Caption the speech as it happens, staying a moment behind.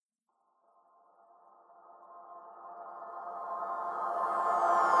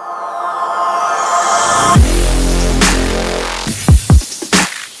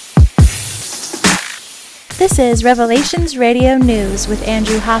is Revelations Radio News with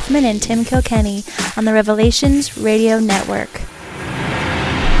Andrew Hoffman and Tim Kilkenny on the Revelations Radio Network.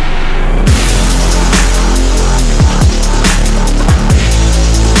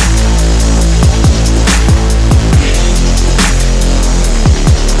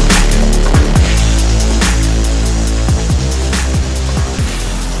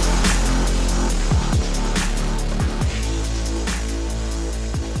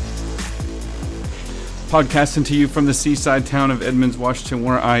 Podcasting to you from the seaside town of Edmonds, Washington,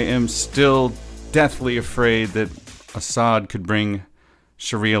 where I am still deathly afraid that Assad could bring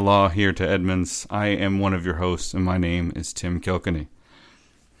Sharia law here to Edmonds. I am one of your hosts, and my name is Tim Kilkenny.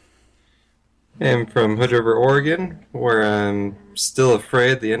 I'm from Hood River, Oregon, where I'm still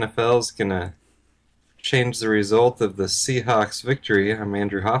afraid the NFL is going to change the result of the Seahawks' victory. I'm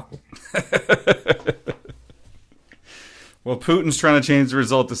Andrew Hoffman. Well, Putin's trying to change the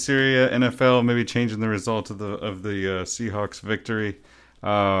result of Syria. NFL maybe changing the result of the Seahawks victory.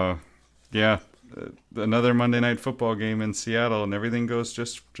 Another Monday Night Football game in Seattle, and everything goes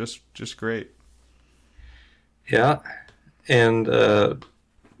just great. Yeah, and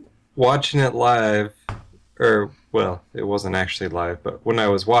watching it live, it wasn't actually live, but when I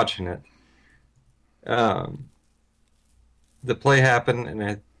was watching it, the play happened, and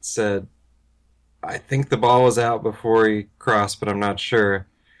I said, I think the ball was out before he crossed, but I'm not sure.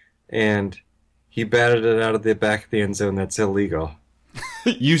 And he batted it out of the back of the end zone. That's illegal.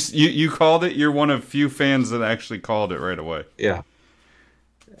 You called it? You're one of few fans that actually called it right away. Yeah.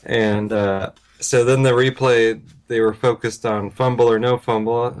 And so then the replay, they were focused on fumble or no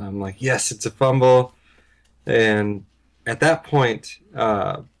fumble. I'm like, yes, it's a fumble. And at that point,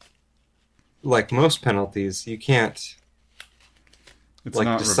 like most penalties, you can't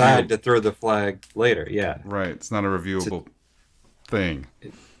decide to throw the flag later. Yeah. Right. It's not a reviewable thing.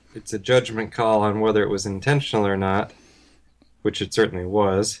 It's a judgment call on whether it was intentional or not, which it certainly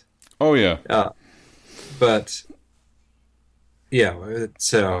was. Oh, yeah. But, yeah,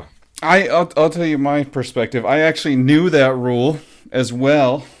 so... I'll tell you my perspective. I actually knew that rule as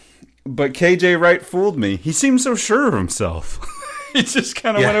well, but KJ Wright fooled me. He seemed so sure of himself. He just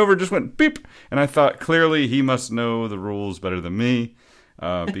kind of went over, just went beep, and I thought clearly he must know the rules better than me.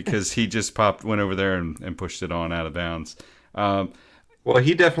 Because he just went over there and pushed it on out of bounds. Well,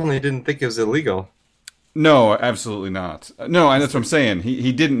 he definitely didn't think it was illegal. No, absolutely not. No, and that's what I'm saying.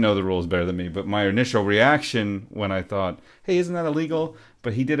 He didn't know the rules better than me. But my initial reaction when I thought, "Hey, isn't that illegal?"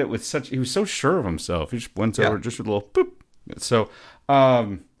 But he did it with he was so sure of himself. He just went over just with a little boop. So,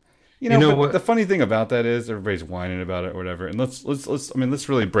 the funny thing about that is everybody's whining about it or whatever. And let's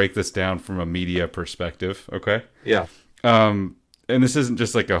really break this down from a media perspective, okay? Yeah. And this isn't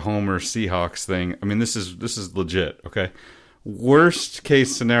just like a Homer Seahawks thing. I mean, this is legit, okay? Worst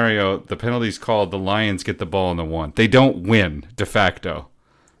case scenario, the penalty's called, the Lions get the ball in the 1. They don't win, de facto.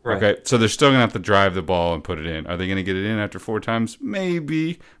 Right. Okay, so they're still going to have to drive the ball and put it in. Are they going to get it in after 4 times?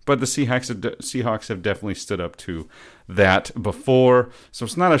 Maybe, but the Seahawks have definitely stood up to that before, so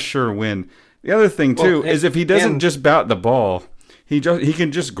it's not a sure win. The other thing, too, is if he doesn't just bat the ball... He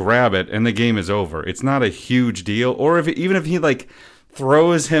can just grab it and the game is over. It's not a huge deal. Or even if he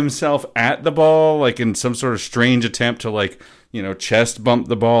throws himself at the ball like in some sort of strange attempt to chest bump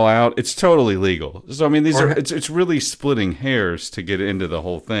the ball out, it's totally legal. So I mean it's really splitting hairs to get into the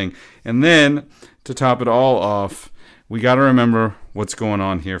whole thing. And then to top it all off, we got to remember what's going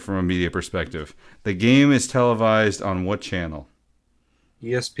on here from a media perspective. The game is televised on what channel?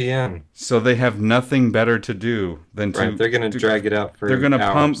 ESPN. So they have nothing better to do than to... They're going to drag it out for They're going to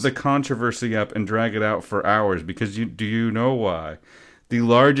hours. pump the controversy up and drag it out for hours because do you know why? The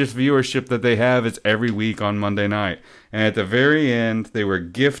largest viewership that they have is every week on Monday night. And at the very end, they were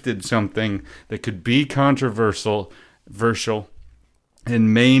gifted something that could be controversial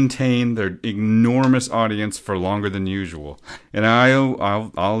and maintain their enormous audience for longer than usual. And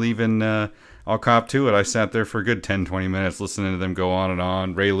I'll cop to it. I sat there for a good 10, 20 minutes listening to them go on and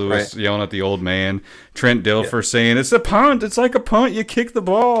on. Ray Lewis yelling at the old man. Trent Dilfer saying, it's a punt. It's like a punt. You kick the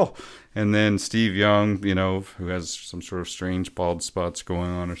ball. And then Steve Young, who has some sort of strange bald spots going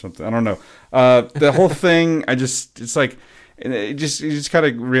on or something. I don't know. The whole thing, you just got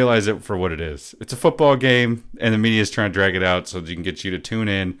to realize it for what it is. It's a football game, and the media is trying to drag it out so they can get you to tune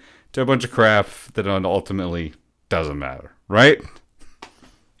in to a bunch of crap that ultimately doesn't matter. Right?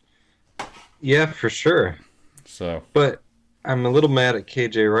 Yeah, for sure. But I'm a little mad at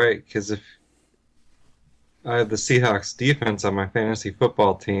KJ Wright because if I have the Seahawks defense on my fantasy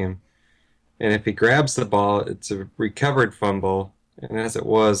football team, and if he grabs the ball, it's a recovered fumble, and as it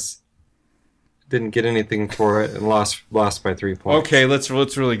was, didn't get anything for it and lost by 3 points. Okay, let's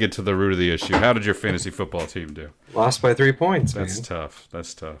really get to the root of the issue. How did your fantasy football team do? Lost by 3 points. That's man. tough.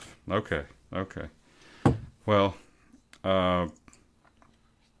 That's tough. Okay. Well,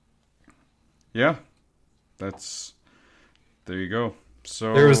 yeah, there you go.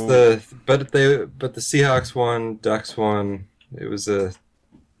 So There was but the Seahawks won, Ducks won. It was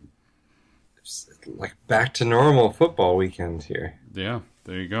like back to normal football weekend here. Yeah,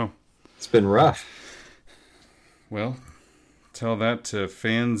 there you go. It's been rough. Well, tell that to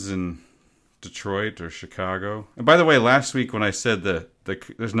fans in Detroit or Chicago. And by the way, last week when I said that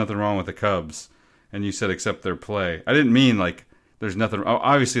there's nothing wrong with the Cubs, and you said except their play, I didn't mean like there's nothing.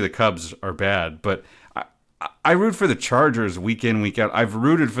 Obviously, the Cubs are bad, but I root for the Chargers week in, week out. I've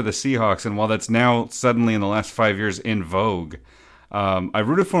rooted for the Seahawks, and while that's now suddenly in the last 5 years in vogue, I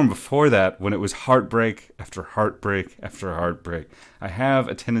rooted for them before that when it was heartbreak after heartbreak after heartbreak. I have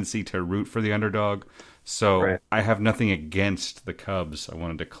a tendency to root for the underdog, so Right. I have nothing against the Cubs. I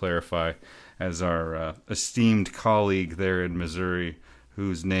wanted to clarify, as our esteemed colleague there in Missouri,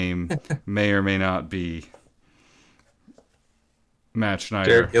 whose name may or may not be Matt Schneider.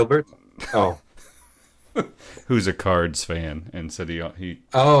 Derek Gilbert? Oh. Who's a Cards fan and said he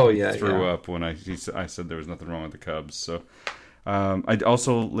Oh, yeah. threw up when I said there was nothing wrong with the Cubs. So I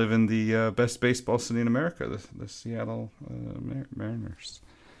also live in the best baseball city in America, the Seattle Mariners.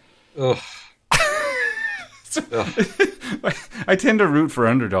 Ugh. I tend to root for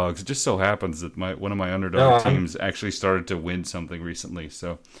underdogs. It just so happens that one of my underdog teams actually started to win something recently.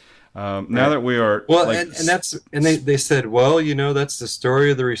 So now that we are they said, well, that's the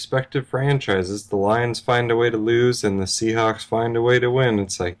story of the respective franchises. The Lions find a way to lose, and the Seahawks find a way to win.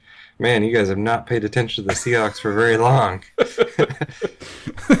 It's like, man, you guys have not paid attention to the Seahawks for very long.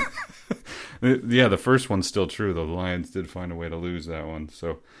 Yeah, the first one's still true though. The Lions did find a way to lose that one.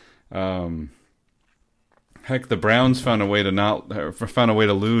 So, heck, the Browns found a way to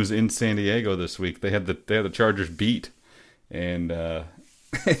lose in San Diego this week. They had the Chargers beat, and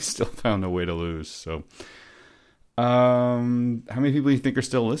they still found a way to lose. So, how many people do you think are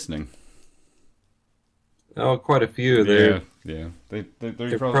still listening? Oh, quite a few. They're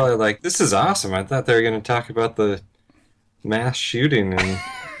probably like, this is awesome. I thought they were going to talk about the mass shooting in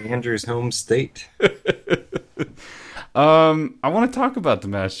Andrew's home state. I want to talk about the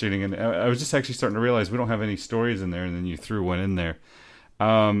mass shooting, and I was just actually starting to realize we don't have any stories in there, and then you threw one in there.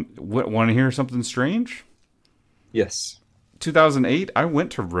 Want to hear something strange? Yes. 2008, I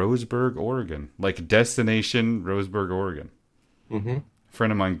went to Roseburg, Oregon, like destination Roseburg, Oregon. Mm-hmm. A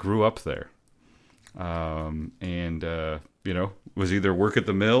friend of mine grew up there, and was either work at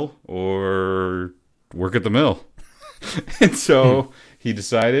the mill or work at the mill, and so he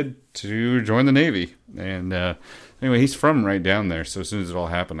decided to join the Navy. And anyway, he's from right down there. So as soon as it all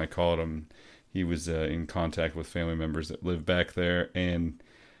happened, I called him. He was in contact with family members that live back there, and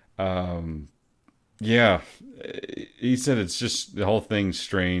yeah, he said it's just the whole thing's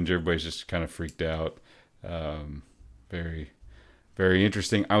strange. Everybody's just kind of freaked out. Very, very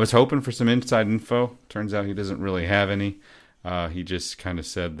interesting. I was hoping for some inside info. Turns out he doesn't really have any. He just kind of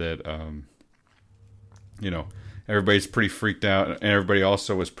said that, everybody's pretty freaked out, and everybody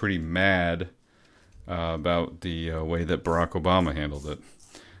also was pretty mad about the way that Barack Obama handled it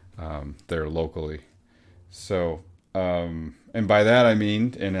there locally. So, and by that I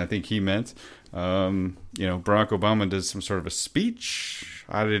mean, and I think he meant, Barack Obama does some sort of a speech.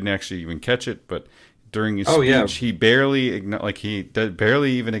 I didn't actually even catch it, but during his speech, he barely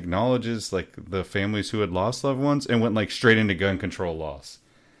even acknowledges like the families who had lost loved ones, and went like straight into gun control laws.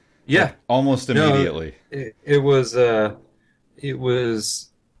 Yeah, like, almost immediately. It was.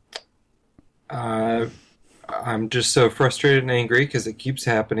 I'm just so frustrated and angry because it keeps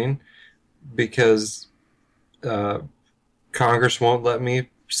happening. Because Congress won't let me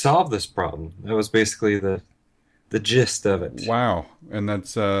solve this problem. That was basically the gist of it. Wow, and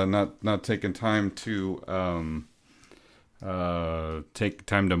that's not taking time to take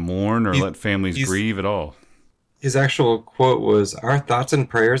time to mourn or let families grieve at all. His actual quote was, "Our thoughts and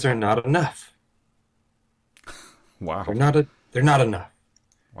prayers are not enough." Wow, they're not enough.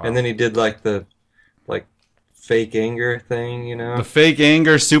 Wow. And then he did like the fake anger thing, the fake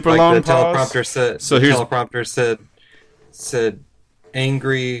anger super long pause. Teleprompter said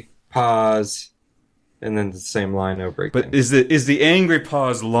angry pause, and then the same line over again. But is the angry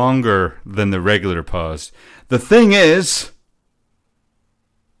pause longer than the regular pause? The thing is,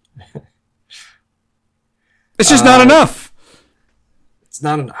 it's just not enough. It's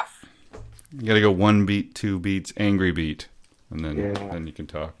not enough. You got to go 1 beat, 2 beats, angry beat, and then you can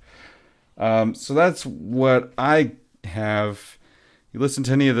talk. So that's what I have. You listen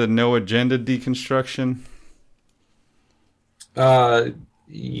to any of the No Agenda deconstruction?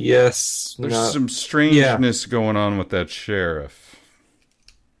 Yes. There's some strangeness going on with that sheriff.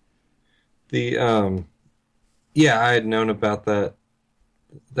 I had known about that.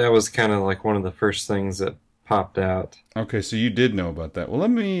 That was kind of like one of the first things that popped out. Okay, so you did know about that. Well, let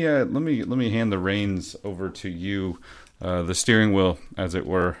me hand the reins over to you, the steering wheel, as it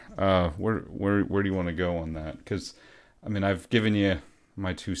were. Where do you want to go on that? Because, I mean, I've given you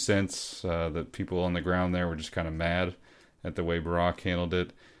my 2 cents that people on the ground there were just kind of mad at the way Barack handled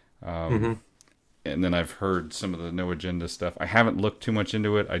it. And then I've heard some of the No Agenda stuff. I haven't looked too much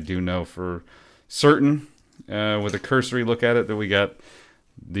into it. I do know for certain, with a cursory look at it, that we got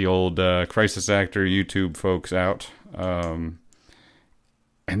the old crisis actor YouTube folks out. And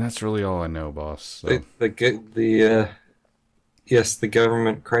that's really all I know, boss. So. Yes, the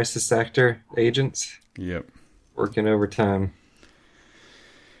government crisis actor agents. Yep. Working overtime.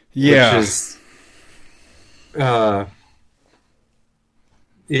 Yeah. Which is,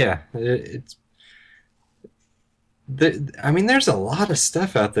 there's a lot of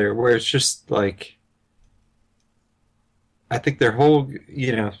stuff out there where it's just like, I think their whole,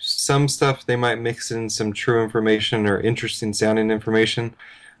 some stuff they might mix in some true information or interesting sounding information,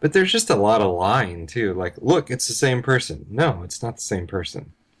 but there's just a lot of lying too. Like, look, it's the same person. No, it's not the same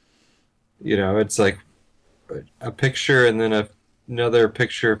person. It's like a picture and then another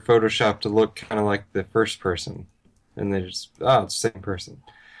picture photoshopped to look kind of like the first person. And they just, it's the same person.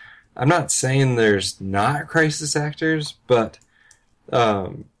 I'm not saying there's not crisis actors, but,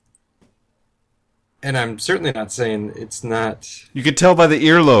 and I'm certainly not saying it's not. You could tell by the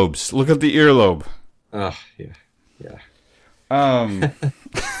earlobes. Look at the earlobe. Oh, yeah.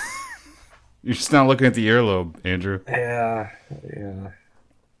 You're just not looking at the earlobe, Andrew. Yeah.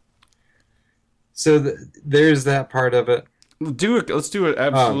 So there's that part of it. Let's do an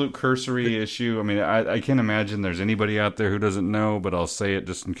absolute cursory issue. I mean, I can't imagine there's anybody out there who doesn't know, but I'll say it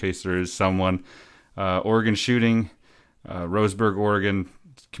just in case there is someone. Oregon shooting, Roseburg, Oregon,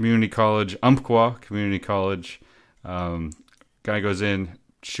 community college, Umpqua Community College. Guy goes in,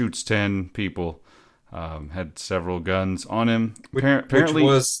 shoots 10 people, had several guns on him. Apparently,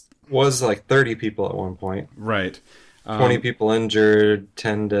 which was like 30 people at one point. Right. 20 people injured,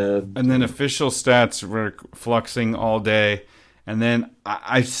 10 dead. And then official stats were fluxing all day. And then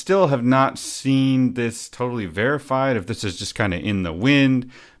I still have not seen this totally verified, if this is just kind of in the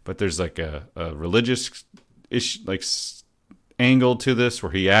wind, but there's like a religious angle to this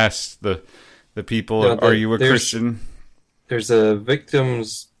where he asks the people, are you a Christian? There's a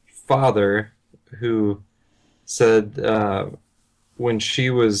victim's father who said when she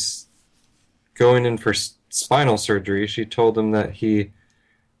was going in for spinal surgery, she told him that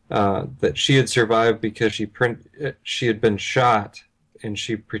that she had survived because she had been shot and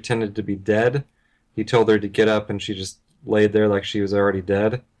she pretended to be dead. He told her to get up and she just laid there like she was already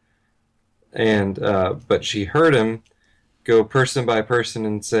dead. And but she heard him go person by person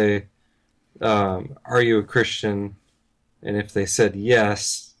and say, are you a Christian? And if they said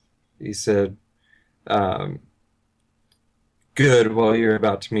yes, he said, good, well, you're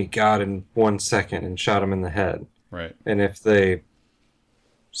about to meet God in 1 second, and shot him in the head. Right. And if they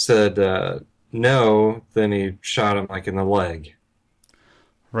said no, then he shot him like in the leg.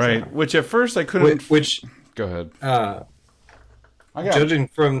 Right. So, which at first I couldn't. Go ahead. Judging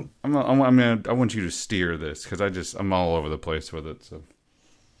from, I want you to steer this because I'm all over the place with it.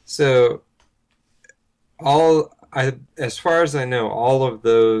 So as far as I know, all of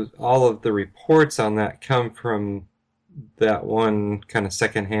the reports on that come from that one kind of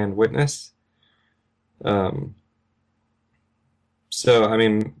secondhand witness. So, I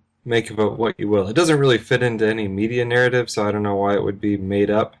mean, make of it what you will. It doesn't really fit into any media narrative, so I don't know why it would be made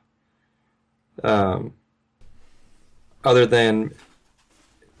up. Other than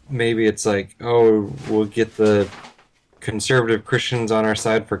maybe it's like, oh, we'll get the conservative Christians on our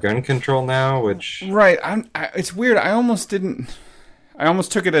side for gun control now, which... Right. It's weird. I almost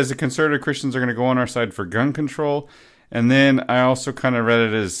took it as the conservative Christians are going to go on our side for gun control. And then I also kind of read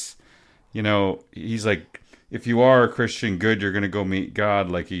it as, he's like, if you are a Christian, good, you're going to go meet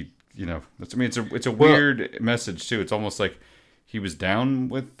God. Like it's a weird message too. It's almost like he was down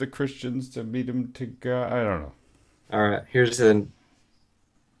with the Christians to meet him to God. I don't know. All right, here's an.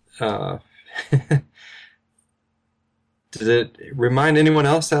 Did it remind anyone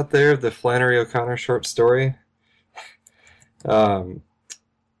else out there of the Flannery O'Connor short story? I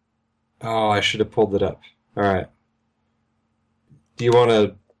should have pulled it up. All right. Do you want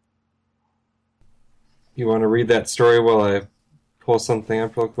to read that story while I pull something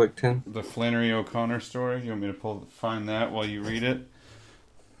up real quick, Tim? The Flannery O'Connor story? You want me to find that while you read it?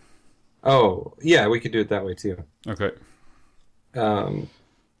 Oh, yeah, we could do it that way too. Okay. Um,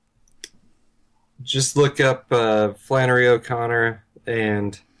 just look up Flannery O'Connor,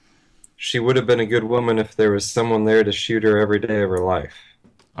 and she would have been a good woman if there was someone there to shoot her every day of her life.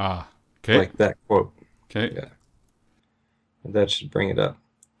 Ah. Okay. Like that quote. Okay. Yeah. That should bring it up.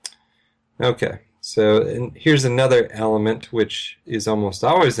 Okay. So and here's another element, which is almost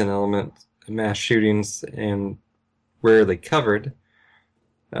always an element of mass shootings and rarely covered.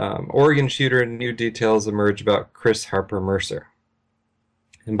 Oregon shooter, new details emerge about Chris Harper Mercer.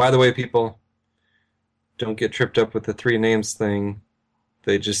 And by the way, people, don't get tripped up with the three names thing.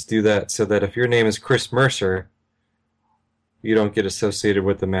 They just do that so that if your name is Chris Mercer, you don't get associated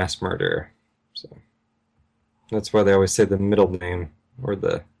with the mass murderer. So that's why they always say the middle name or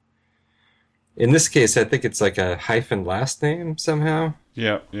the. In this case, I think it's like a hyphen last name somehow.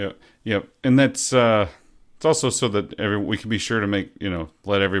 Yeah. And that's it's also so that we can be sure to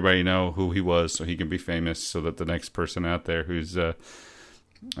let everybody know who he was, so he can be famous, so that the next person out there who's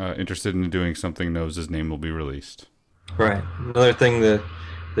interested in doing something knows his name will be released. Right. Another thing, the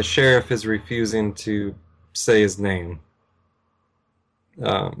sheriff is refusing to say his name,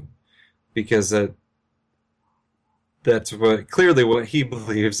 because that's clearly what he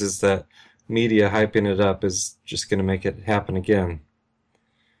believes is that media hyping it up is just going to make it happen again.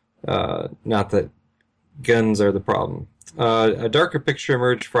 Not that guns are the problem. A darker picture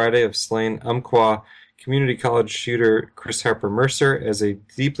emerged Friday of slain Umpqua Community College shooter Chris Harper Mercer as a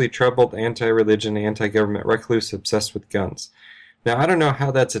deeply troubled anti-religion, anti-government recluse obsessed with guns. Now, I don't know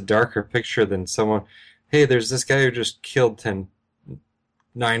how that's a darker picture than someone, hey, there's this guy who just killed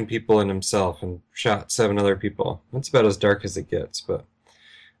 9 people and himself and shot 7 other people. That's about as dark as it gets, but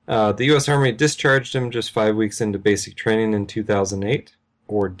the U.S. Army discharged him just 5 weeks into basic training in 2008,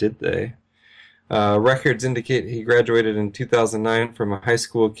 or did they? Records indicate he graduated in 2009 from a high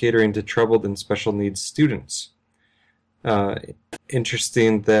school catering to troubled and special needs students.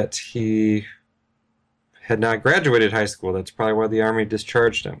 Interesting that he had not graduated high school. That's probably why the Army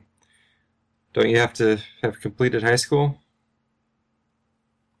discharged him. Don't you have to have completed high school?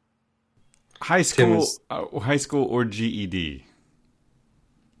 High school or GED.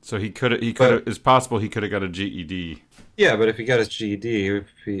 So he could have. It's possible he could have got a GED. Yeah, but if he got his GED,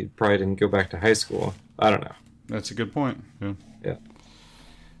 he probably didn't go back to high school. I don't know. That's a good point.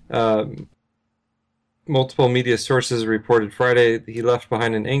 Yeah. Multiple media sources reported Friday that he left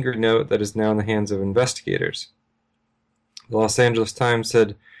behind an angry note that is now in the hands of investigators. The Los Angeles Times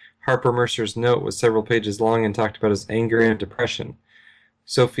said Harper Mercer's note was several pages long and talked about his anger and depression.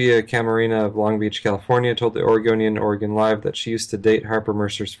 Sophia Camarena of Long Beach, California, told the Oregonian Oregon Live that she used to date Harper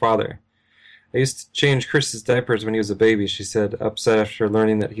Mercer's father. I used to change Chris's diapers when he was a baby, she said, upset after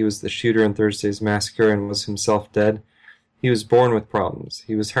learning that he was the shooter in Thursday's massacre and was himself dead. He was born with problems.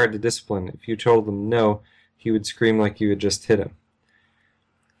 He was hard to discipline. If you told him no, he would scream like you had just hit him.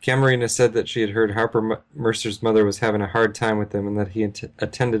 Camarena said that she had heard Harper Mercer's mother was having a hard time with him and that he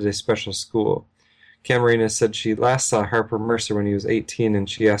attended a special school. Camarena said she last saw Harper Mercer when he was 18 and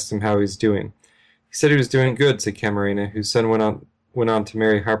she asked him how he was doing. He said he was doing good, said Camarena, whose son went on to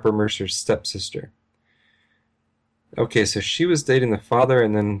marry Harper Mercer's stepsister. Okay, so she was dating the father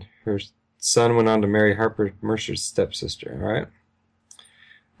and then her son went on to marry Harper Mercer's stepsister, all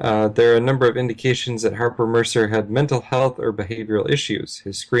right? There are a number of indications that Harper Mercer had mental health or behavioral issues.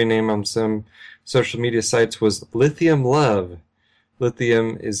 His screen name on some social media sites was Lithium Love.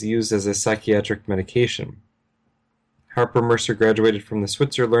 Lithium is used as a psychiatric medication. Harper Mercer graduated from the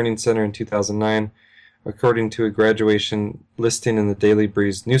Switzer Learning Center in 2009, according to a graduation listing in the Daily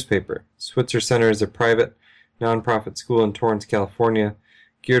Breeze newspaper. Switzer Center is a private, nonprofit school in Torrance, California,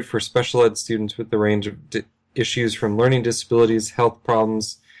 geared for special ed students with a range of issues from learning disabilities, health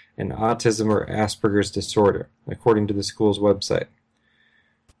problems, and autism or Asperger's disorder, according to the school's website.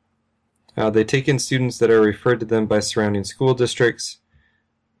 They take in students that are referred to them by surrounding school districts,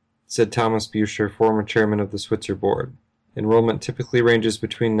 said Thomas Buscher, former chairman of the Switzer board. Enrollment typically ranges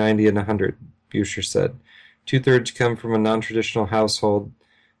between 90 and 100, Buscher said. 2/3 come from a non-traditional household,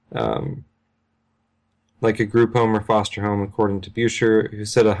 like a group home or foster home, according to Buscher, who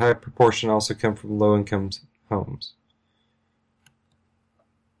said a high proportion also come from low-income homes.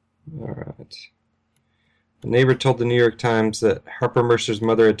 All right. A neighbor told the New York Times that Harper Mercer's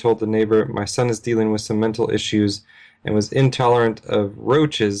mother had told the neighbor, "My son is dealing with some mental issues and was intolerant of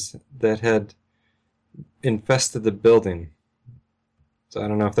roaches that had infested the building." So I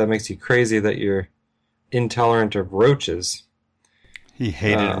don't know if that makes you crazy that you're intolerant of roaches. He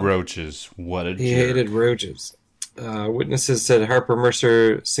hated roaches. What a jerk. He hated roaches. Witnesses said Harper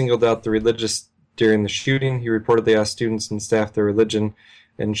Mercer singled out the religious during the shooting. He reportedly asked students and staff their religion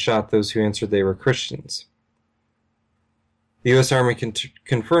and shot those who answered they were Christians. The U.S. Army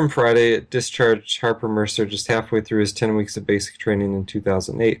confirmed Friday it discharged Harper Mercer just halfway through his 10 weeks of basic training in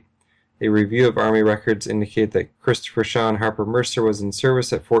 2008. A review of Army records indicate that Christopher Sean Harper Mercer was in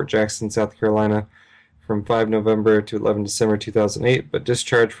service at Fort Jackson, South Carolina from 5 November to 11 December 2008, but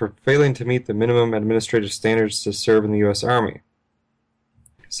discharged for failing to meet the minimum administrative standards to serve in the U.S. Army,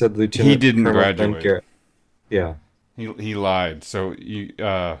 said Lieutenant He didn't Colonel graduate. Ben Garrett. Yeah. He lied. So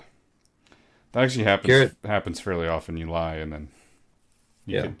that actually happens fairly often. You lie and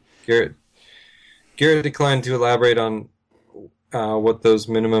then Garrett declined to elaborate on what those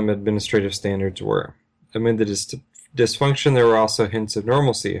minimum administrative standards were. Amid the dysfunction, there were also hints of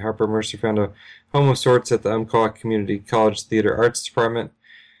normalcy. Harper Mercer found a home of sorts at the Umpqua Community College Theater Arts Department.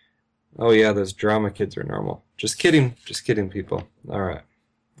 Oh yeah, those drama kids are normal. Just kidding, people. All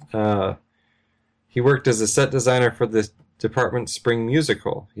right. He worked as a set designer for the department's spring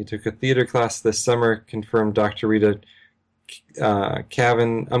musical. He took a theater class this summer, confirmed Dr. Rita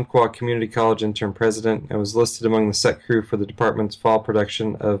Cavan, Umpqua Community College intern president, and was listed among the set crew for the department's fall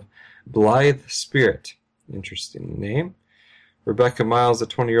production of Blithe Spirit. Interesting name. Rebecca Miles, a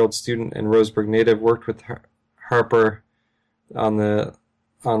 20-year-old student and Roseburg native, worked with Harper on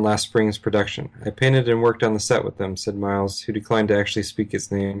last spring's production. I painted and worked on the set with them, said Miles, who declined to actually speak his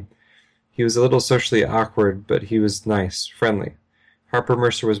name. He was a little socially awkward, but he was nice, friendly. Harper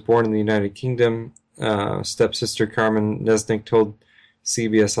Mercer was born in the United Kingdom. Stepsister Carmen Nesnick told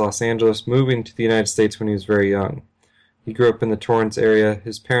CBS Los Angeles, moving to the United States when he was very young. He grew up in the Torrance area.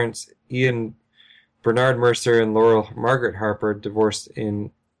 His parents, Ian Bernard Mercer and Laurel Margaret Harper, divorced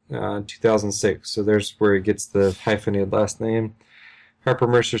in 2006, so there's where he gets the hyphenated last name. Harper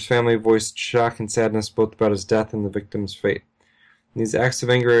Mercer's family voiced shock and sadness both about his death and the victim's fate. In these acts of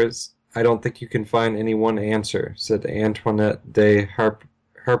anger, I don't think you can find any one answer, said Antoinette Day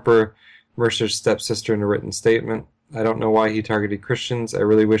Harper Mercer's stepsister in a written statement. I don't know why he targeted Christians. I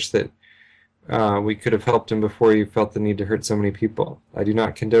really wish that we could have helped him before he felt the need to hurt so many people. I do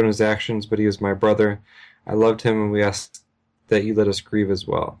not condone his actions, but he was my brother. I loved him, and we ask that you let us grieve as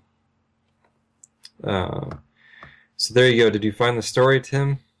well. So there you go. Did you find the story,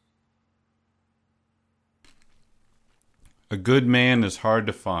 Tim? A good man is hard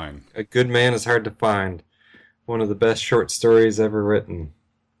to find. A good man is hard to find. One of the best short stories ever written.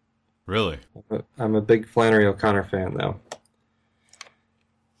 Really? I'm a big Flannery O'Connor fan, though.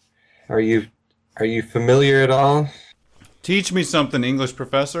 Are you familiar at all? Teach me something, English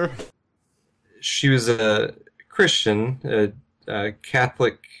professor. She was a Christian, a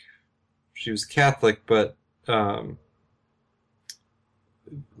Catholic. She was Catholic, but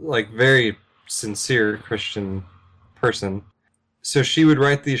like very sincere Christian person. So she would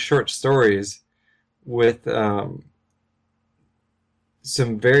write these short stories with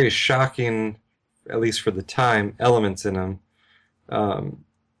some very shocking, at least for the time, elements in them,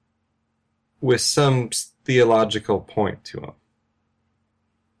 with some theological point to them.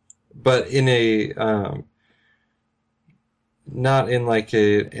 But in a not in like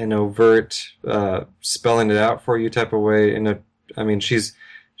an overt spelling it out for you type of way.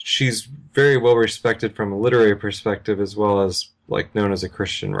 She's very well respected from a literary perspective as well as like known as a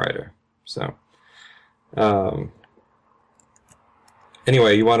Christian writer. So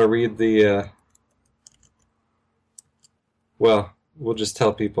anyway, you want to read the well, we'll just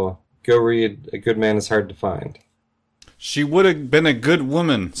tell people, go read A Good Man is Hard to Find. She would have been a good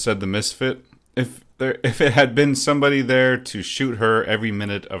woman, said the misfit, if it had been somebody there to shoot her every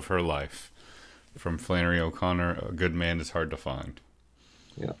minute of her life. From Flannery O'Connor, A Good Man is Hard to Find.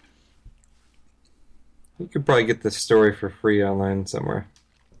 Yeah. You could probably get this story for free online somewhere.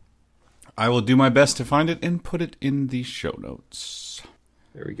 I will do my best to find it and put it in the show notes.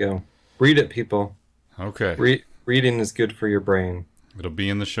 There we go. Read it, people. Okay. Reading is good for your brain. It'll be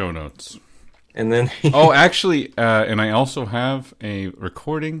in the show notes. And then... oh, actually, and I also have a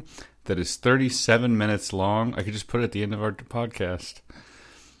recording that is 37 minutes long. I could just put it at the end of our podcast.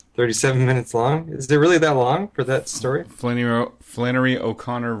 37 minutes long? Is it really that long for that story? Flannery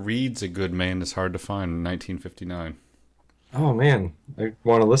O'Connor reads A Good Man is Hard to Find in 1959. Oh, man. I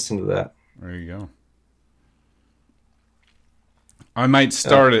want to listen to that. There you go. I might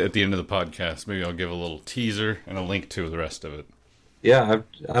start it at the end of the podcast. Maybe I'll give a little teaser and a link to the rest of it. Yeah,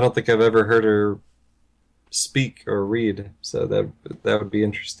 I don't think I've ever heard her speak or read, so that would be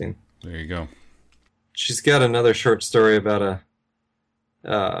interesting. There you go. She's got another short story about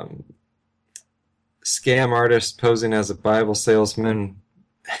a scam artist posing as a Bible salesman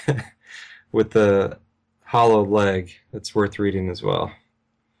with a hollow leg. That's worth reading as well.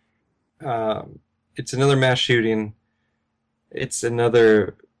 It's another mass shooting, it's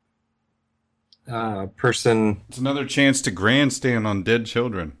another person. It's another chance to grandstand on dead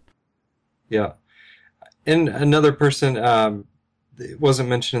children. Yeah. And another person, it wasn't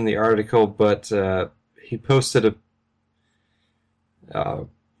mentioned in the article, but he posted a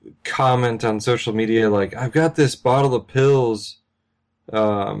comment on social media like, I've got this bottle of pills,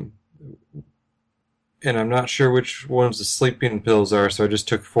 and I'm not sure which ones the sleeping pills are, so I just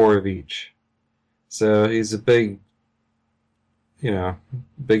took 4 of each. So he's a big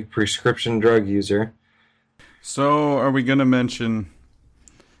prescription drug user. So are we going to mention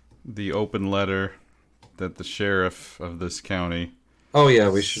the open letter that the sheriff of this county Oh yeah,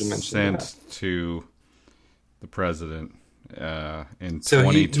 we should have mentioned sent to the president in So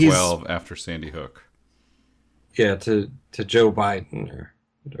 2012 after Sandy Hook? Yeah, to Joe Biden or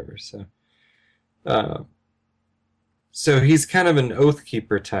whatever. So he's kind of an oath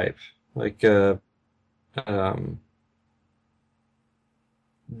keeper type, like don't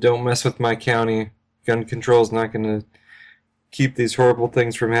mess with my county. Gun control is not going to keep these horrible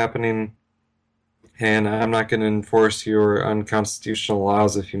things from happening, and I'm not going to enforce your unconstitutional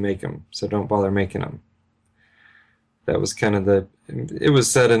laws if you make them. So don't bother making them. That was kind of it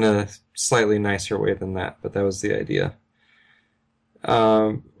was said in a slightly nicer way than that, but that was the idea.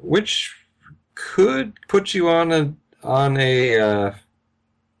 Which could put you on a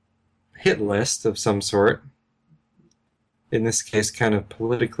hit list of some sort. In this case, kind of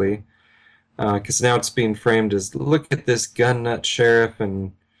politically, because now it's being framed as, look at this gun nut sheriff,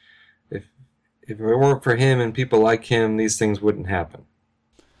 and if it weren't for him and people like him, these things wouldn't happen.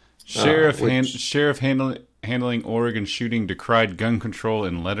 Sheriff handling Oregon shooting decried gun control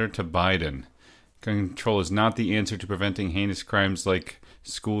in letter to Biden. Gun control is not the answer to preventing heinous crimes like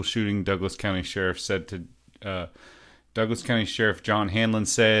school shooting, Douglas County Sheriff said to Douglas County Sheriff John Hanlon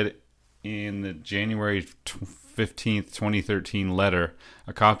said in the January 15th, 2013 letter,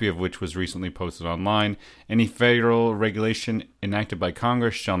 a copy of which was recently posted online. Any federal regulation enacted by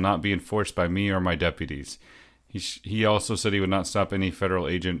Congress shall not be enforced by me or my deputies. He also said he would not stop any federal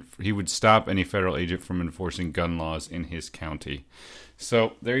agent. He would stop any federal agent from enforcing gun laws in his county.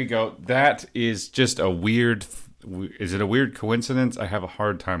 So there you go. That is just a weird. Is it a weird coincidence? I have a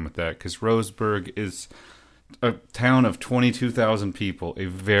hard time with that because Roseburg is a town of 22,000 people, a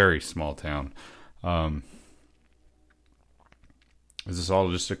very small town. Is this all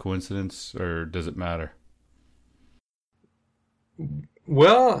just a coincidence, or does it matter?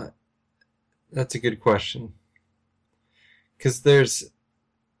 Well, that's a good question. Because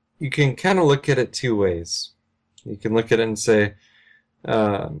you can kind of look at it two ways. You can look at it and say,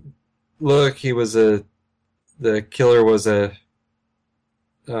 look, the killer was a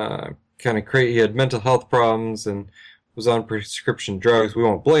kind of crazy. He had mental health problems and was on prescription drugs. We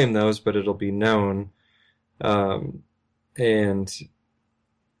won't blame those, but it'll be known. And,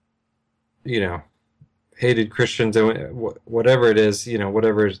 hated Christians, whatever it is,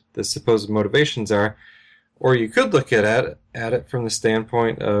 whatever the supposed motivations are. Or you could look at it from the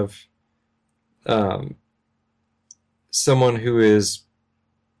standpoint of someone who is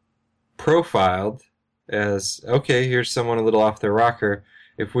profiled as, okay, here's someone a little off their rocker.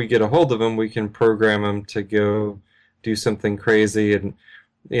 If we get a hold of them, we can program them to go do something crazy. And,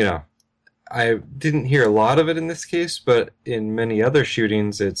 I didn't hear a lot of it in this case, but in many other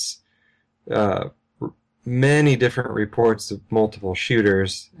shootings, it's many different reports of multiple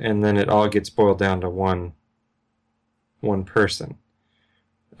shooters, and then it all gets boiled down to one person.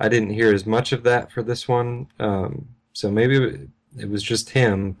 I didn't hear as much of that for this one, so maybe it was just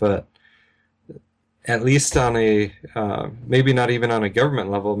him, but at least on a, maybe not even on a government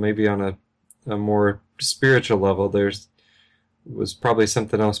level, maybe on a more spiritual level, was probably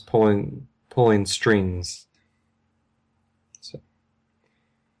something else pulling strings. So,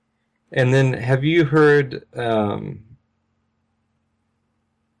 and then have you heard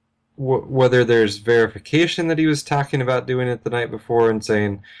whether there's verification that he was talking about doing it the night before and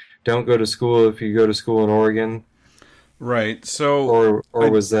saying, don't go to school if you go to school in Oregon? Right. So, or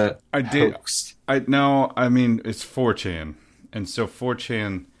was that hoaxed? No, I mean, it's 4chan. And so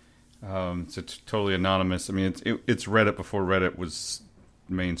 4chan, it's totally anonymous. I mean, it's Reddit before Reddit was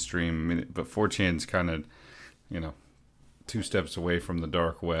mainstream. I mean, but 4chan's kind of, 2 steps away from the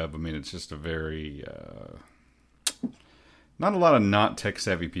dark web. I mean, it's just a very, not a lot of not tech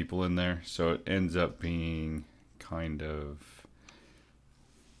savvy people in there. So it ends up being kind of,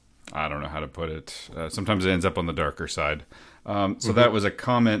 I don't know how to put it. Sometimes it ends up on the darker side. So that was a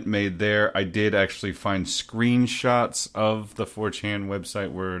comment made there. I did actually find screenshots of the 4chan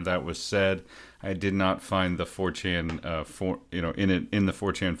website where that was said. I did not find the 4chan in the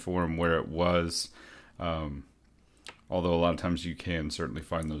 4chan forum where it was. Although a lot of times you can certainly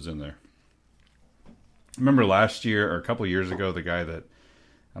find those in there. Remember last year or a couple years ago, the guy that,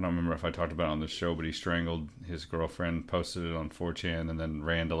 I don't remember if I talked about it on the show, but he strangled his girlfriend, posted it on 4chan, and then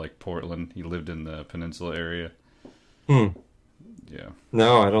ran to like Portland. He lived in the Peninsula area. Yeah.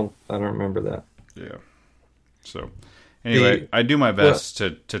 No, I don't remember that. Yeah. So, anyway, I do my best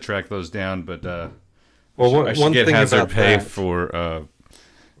to track those down, but I should get hazard pay for. I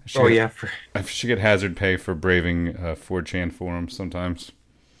should get hazard pay for braving 4chan forums sometimes.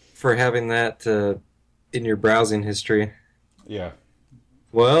 For having that in your browsing history. Yeah.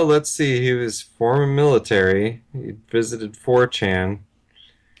 Well, let's see. He was former military. He visited 4chan.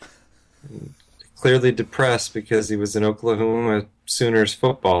 Clearly depressed because he was an Oklahoma Sooners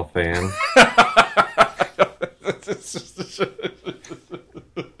football fan.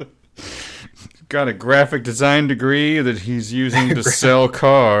 Got a graphic design degree that he's using to sell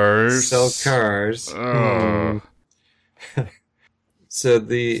cars. Oh. So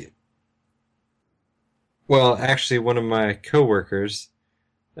actually, one of my coworkers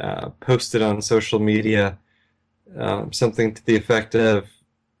posted on social media something to the effect of,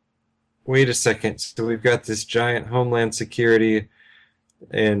 wait a second, so we've got this giant Homeland Security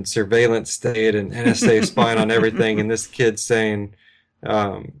and surveillance state and NSA spying on everything, and this kid's saying,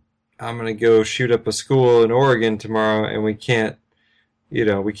 I'm going to go shoot up a school in Oregon tomorrow, and we can't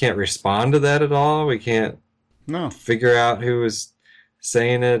respond to that at all. We can't figure out who is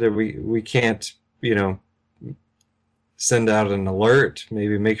saying it, or we can't, send out an alert,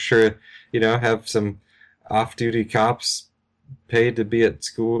 maybe make sure, have some off-duty cops paid to be at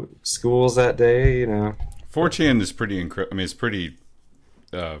schools that day, 4chan is pretty it's pretty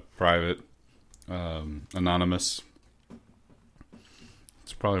private, anonymous.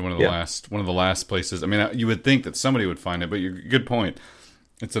 It's probably one of the last places. I mean, you would think that somebody would find it, but good point.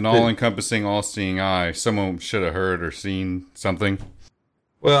 It's an all-encompassing, all-seeing eye. Someone should have heard or seen something.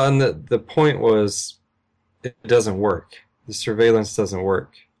 Well, and the point was, it doesn't work. The surveillance doesn't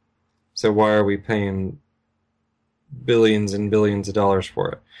work. So why are we paying billions and billions of dollars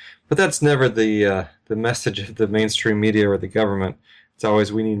for it? But that's never the message of the mainstream media or the government. It's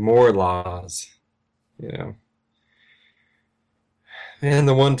always, we need more laws, And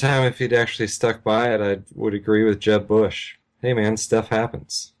the one time, if he'd actually stuck by it, I would agree with Jeb Bush. Hey man, stuff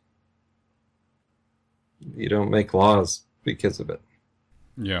happens. You don't make laws because of it.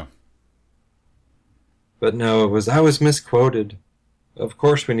 Yeah. But no, I was misquoted. Of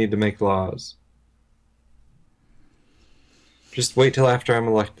course we need to make laws. Just wait till after I'm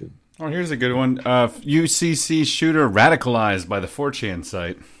elected. Oh, here's a good one. UCC shooter radicalized by the 4chan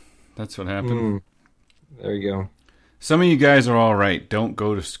site. That's what happened. There you go. Some of you guys are all right. Don't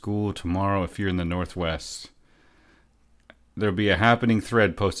go to school tomorrow if you're in the Northwest. There'll be a happening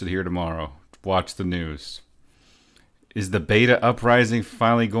thread posted here tomorrow. Watch the news. Is the beta uprising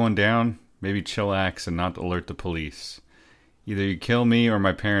finally going down? Maybe chillax and not alert the police. Either you kill me or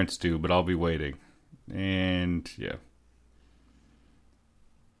my parents do, but I'll be waiting. And, yeah.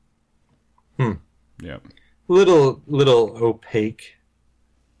 Yeah. Little opaque.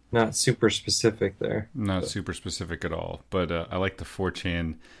 Not super specific there. Not super specific at all. But I like the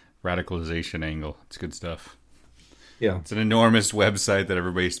 4chan radicalization angle. It's good stuff. Yeah. It's an enormous website that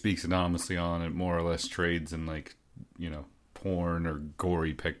everybody speaks anonymously on. It more or less trades in, porn or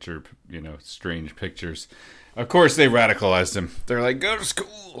gory picture, strange pictures. Of course, they radicalized him. They're like, go to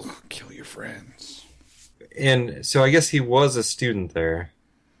school, kill your friends. And so I guess he was a student there.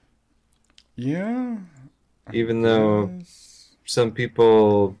 Yeah. Even though some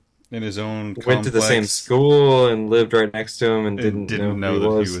people in his own went to the same school and lived right next to him and didn't know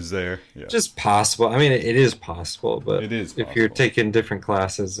that he was there. Yeah. Just possible. I mean, it is possible, but it is possible. If you're taking different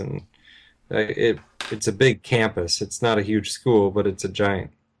classes and it's a big campus. It's not a huge school, but it's a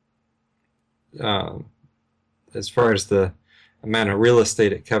giant. As far as the amount of real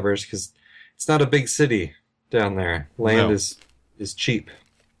estate it covers, because it's not a big city down there. Land is cheap.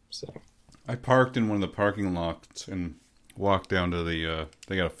 So I parked in one of the parking lots and walked down to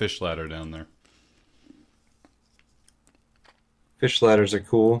they got a fish ladder down there. Fish ladders are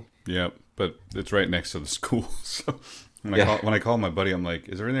cool. Yeah, but it's right next to the school. So when I call my buddy, I'm like,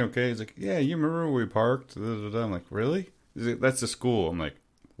 "Is everything okay?" He's like, "Yeah, you remember where we parked?" I'm like, "Really? That's the school?" I'm like,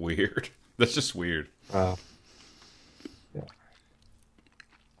 "Weird. That's just weird." Yeah.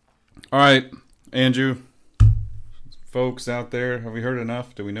 All right, Andrew. Folks out there, have we heard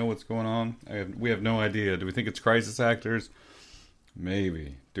enough? Do we know what's going on? We have no idea. Do we think it's crisis actors?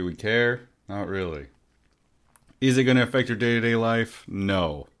 Maybe. Do we care? Not really. Is it going to affect your day-to-day life?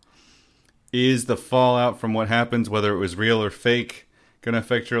 No. Is the fallout from what happens, whether it was real or fake, going to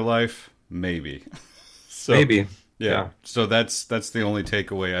affect your life? Maybe. Maybe. Yeah. So that's the only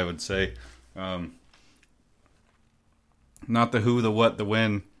takeaway I would say. Not the who, the what, the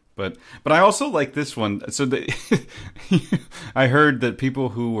when, but I also like this one. So I heard that people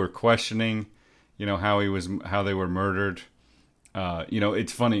who were questioning, how they were murdered.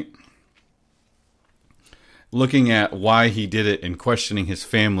 It's funny looking at why he did it and questioning his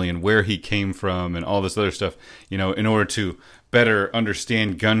family and where he came from and all this other stuff. In order to better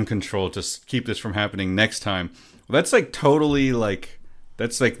understand gun control to keep this from happening next time. Well, that's like totally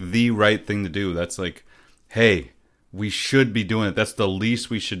that's like the right thing to do. That's like, hey, we should be doing it. That's the least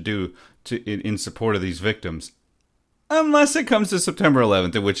we should do in support of these victims. Unless it comes to September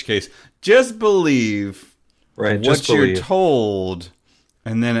 11th, in which case, just believe what you're told,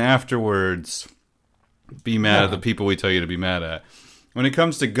 and then afterwards, be mad at the people we tell you to be mad at. When it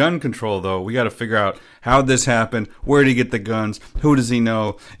comes to gun control, though, we got to figure out how this happened, where did he get the guns, who does he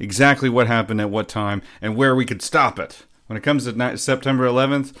know, exactly what happened at what time, and where we could stop it. When it comes to September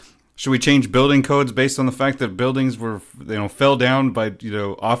 11th, should we change building codes based on the fact that buildings were, fell down by,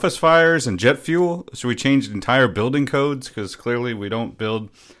 office fires and jet fuel? Should we change entire building codes because clearly we don't build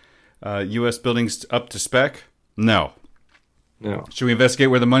U.S. buildings up to spec? No. Should we investigate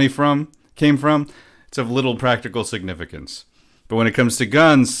where the money came from? It's of little practical significance. But when it comes to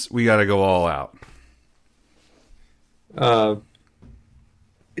guns, we got to go all out. I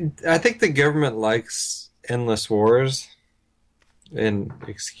think the government likes endless wars and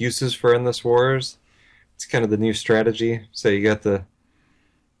excuses for endless wars. It's kind of the new strategy. So you got the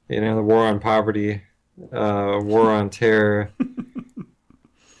war on poverty, war on terror.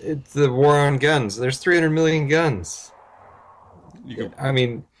 It's the war on guns. There's 300 million guns. You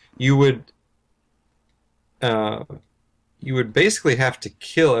would basically have to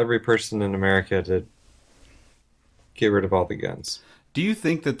kill every person in America to get rid of all the guns. Do you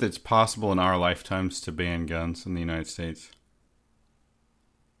think that it's possible in our lifetimes to ban guns in the United States?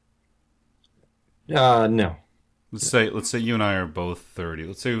 No. Let's say you and I are both 30.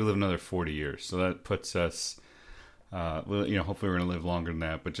 Let's say we live another 40 years. So that puts us, hopefully we're going to live longer than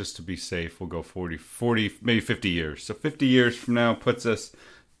that. But just to be safe, we'll go 40, maybe 50 years. So 50 years from now puts us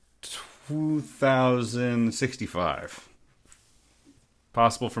 2065.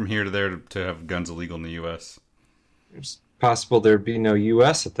 Possible from here to there to have guns illegal in the U.S. It's possible there'd be no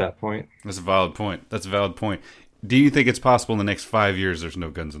U.S. at that point. That's a valid point. Do you think it's possible in the next 5 years there's no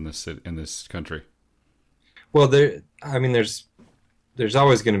guns in this country? Well, there's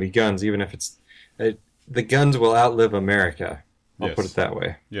always going to be guns, even if it's the guns will outlive America. I'll put it that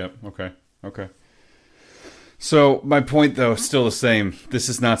way. Yeah. Okay. So my point, though, is still the same. This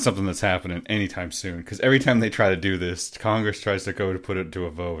is not something that's happening anytime soon. Because every time they try to do this, Congress tries to go to put it to a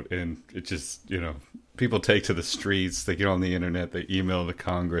vote, and it just people take to the streets. They get on the internet. They email the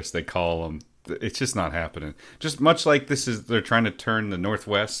Congress. They call them. It's just not happening. Just much like they're trying to turn the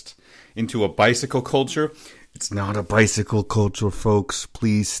Northwest into a bicycle culture. It's not a bicycle culture, folks.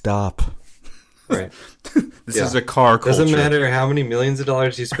 Please stop. Right. This is a car culture. Doesn't matter how many millions of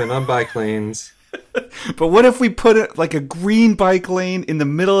dollars you spend on bike lanes. But what if we put it like a green bike lane in the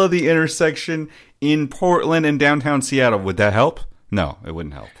middle of the intersection in Portland and downtown Seattle? Would that help? No, it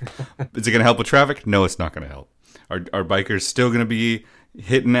wouldn't help. Is it going to help with traffic? No, it's not going to help. Are bikers still going to be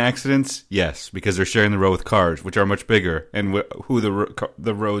hitting accidents? Yes, because they're sharing the road with cars, which are much bigger, and who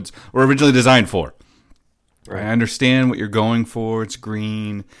the roads were originally designed for. Right. I understand what you're going for. It's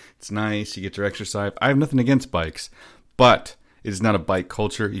green. It's nice. You get your exercise. I have nothing against bikes, but it is not a bike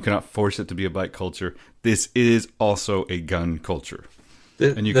culture. You cannot force it to be a bike culture. This is also a gun culture.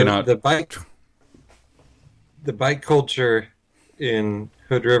 The bike culture in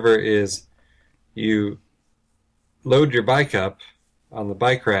Hood River is you load your bike up on the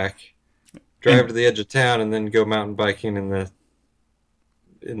bike rack, drive to the edge of town, and then go mountain biking in the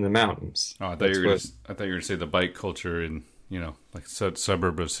mountains. Oh, I thought you were going to say the bike culture in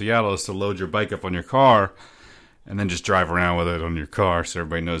suburb of Seattle is to load your bike up on your car and then just drive around with it on your car so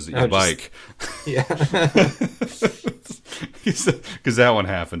everybody knows that you bike. Yeah. Because that one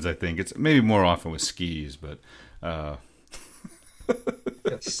happens, I think. It's maybe more often with skis, but...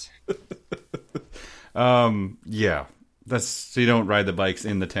 Yes. Yeah. So you don't ride the bikes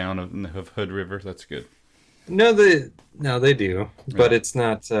in the town of Hood River? That's good. No, they do. But it's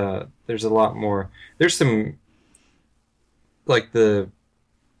not... there's a lot more... There's some... Like the...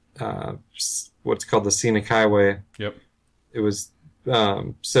 what's called the Scenic Highway. Yep. It was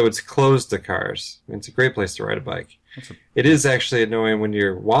so it's closed to cars. I mean, it's a great place to ride a bike. It is actually annoying when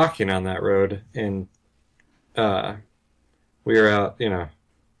you're walking on that road, and we were out,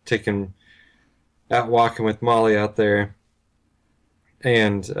 out walking with Molly out there,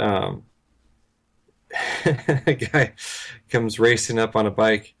 and a guy comes racing up on a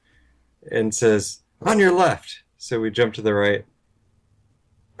bike and says, "On your left." So we jump to the right.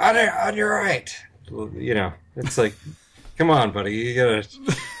 On your right. You know, it's like, come on, buddy. You gotta.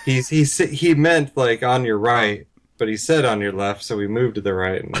 He meant like on your right, but he said on your left, so we moved to the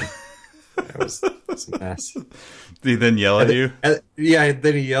right, and it was a mess. Did he then yell at you? Yeah,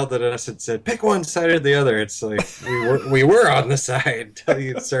 then he yelled at us and said, "Pick one side or the other." It's like we were on the side until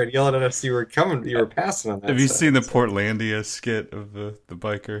you started yelling at us. You were passing on that. Have you side, seen the Portlandia skit of the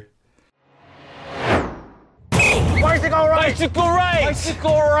biker? Bicycle right! Bicycle right!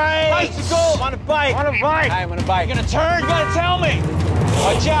 Bicycle right! Bicycle! I'm on a bike! On a bike! I'm on a bike. You're gonna turn? You gotta tell me!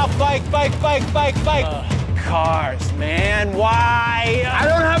 Watch out! Bike! Cars, man. Why? I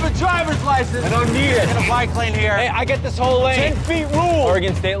don't have a driver's license. I don't need it. Get a bike lane here. Hey, I get this whole lane. 10 feet rule.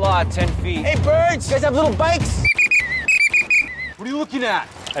 Oregon state law, 10 feet. Hey, birds! You guys have little bikes? What are you looking at?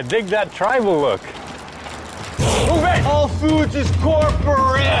 I dig that tribal look. Move it! All Foods is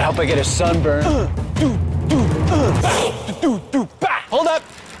corporate. I hope I get a sunburn. Hold up!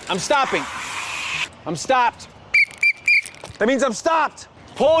 I'm stopping. I'm stopped. That means I'm stopped.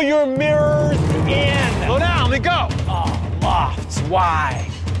 Pull your mirrors in. Slow down, let me go. Oh, lofts. Why?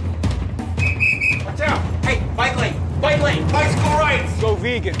 Watch out. Hey, bike lane. Bicycle right. Go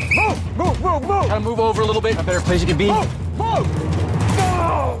vegan. Move. Gotta move over a little bit. A better place you can be. Move. Go.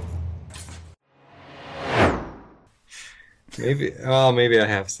 Maybe I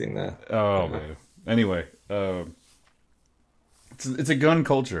have seen that. Oh man. Anyway, it's a gun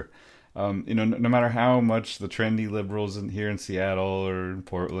culture. No matter how much the trendy liberals here in Seattle or in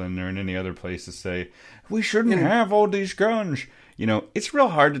Portland or in any other places say we shouldn't have all these guns, it's real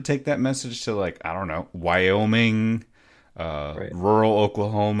hard to take that message to, like, I don't know, Wyoming, Right. rural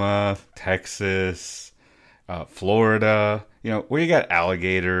Oklahoma, Texas, Florida, where you got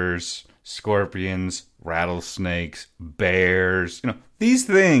alligators, scorpions, rattlesnakes, bears, these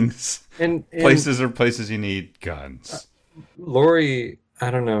things. And Places are places you need guns. Lori,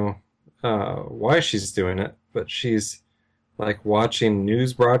 I don't know why she's doing it, but she's like watching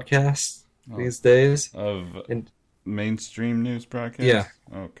news broadcasts these days. Of And mainstream news broadcasts? Yeah.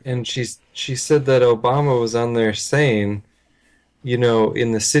 Okay. and she said that Obama was on there saying,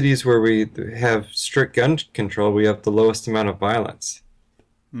 in the cities where we have strict gun control, we have the lowest amount of violence.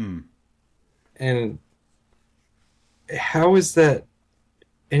 And how is that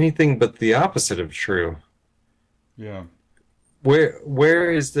anything but the opposite of true? Yeah.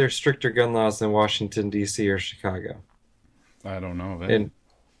 Where is there stricter gun laws than Washington, D.C. or Chicago? I don't know. That.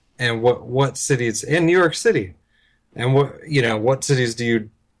 And what cities, and New York City, and what cities do you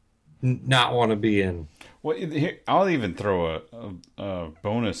not want to be in? Well, here, I'll even throw a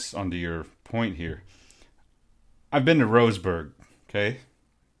bonus onto your point here. I've been to Roseburg, okay?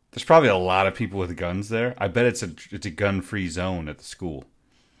 There's probably a lot of people with guns there. I bet it's a gun-free zone at the school.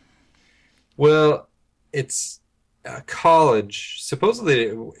 Well, it's a college.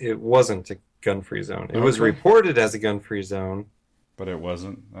 Supposedly it wasn't a gun-free zone. It was reported as a gun-free zone. But it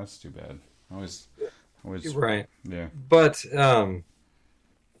wasn't. That's too bad. I was Right. Yeah. But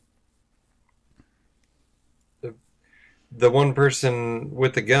the one person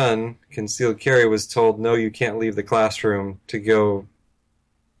with the gun, concealed carry, was told, no, you can't leave the classroom to go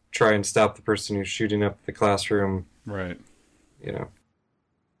try and stop the person who's shooting up the classroom. Right. I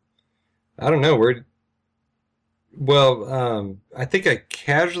don't know. I think I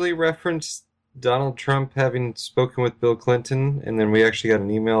casually referenced Donald Trump having spoken with Bill Clinton, and then we actually got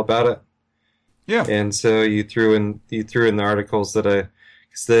an email about it. Yeah. And so you threw in the articles that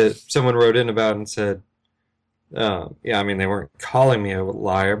someone wrote in about and said, they weren't calling me a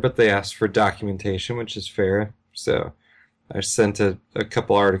liar, but they asked for documentation, which is fair. So I sent a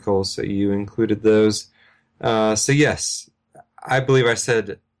couple articles, so you included those. So yes, I believe I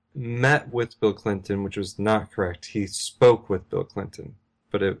said met with Bill Clinton, which was not correct. He spoke with Bill Clinton,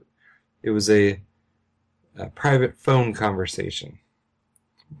 but it was a private phone conversation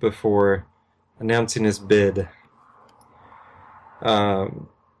before announcing his bid,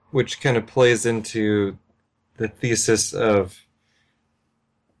 which kind of plays into the thesis of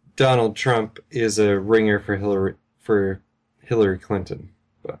Donald Trump is a ringer for Hillary Clinton.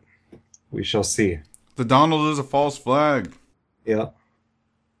 But we shall see. The Donald is a false flag. Yeah.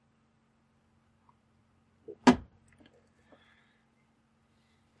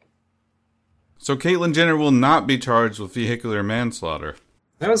 So Caitlyn Jenner will not be charged with vehicular manslaughter.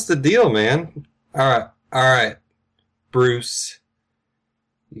 That was the deal, man. All right, Bruce.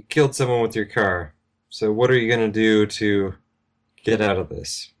 You killed someone with your car. So what are you going to do to get out of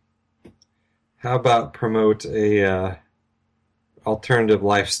this? How about promote a alternative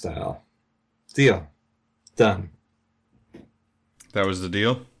lifestyle? Deal. Done. That was the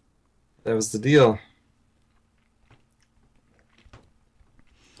deal? That was the deal.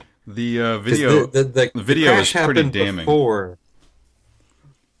 The video The video is crash pretty happened damning.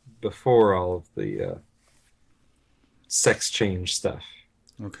 Before all of the sex change stuff.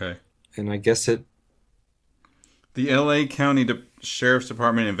 Okay. And I guess it... The L.A. County Sheriff's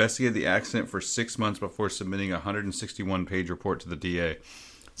Department investigated the accident for 6 months before submitting a 161-page report to the DA.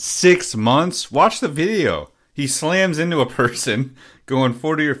 6 months? Watch the video. He slams into a person going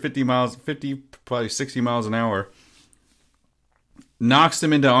 40 or 50 miles, probably 60 miles an hour. Knocks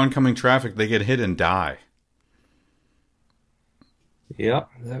them into oncoming traffic. They get hit and die. Yeah.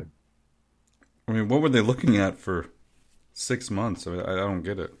 I mean, what were they looking at for 6 months? I don't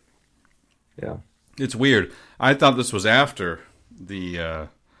get it. Yeah. It's weird. I thought this was after the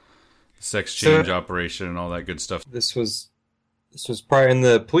sex change operation and all that good stuff. This was prior, and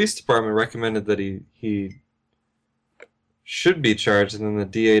the police department recommended that he should be charged, and then the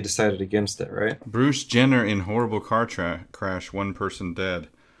DA decided against it, right? Bruce Jenner in horrible car crash, one person dead.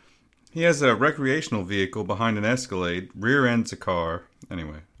 He has a recreational vehicle behind an Escalade, rear ends a car.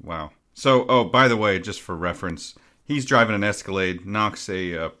 Anyway, wow. So, by the way, just for reference, he's driving an Escalade, knocks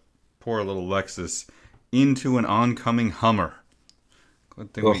a poor little Lexus into an oncoming Hummer.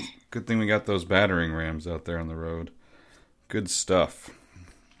 Good thing we got those battering rams out there on the road. Good stuff.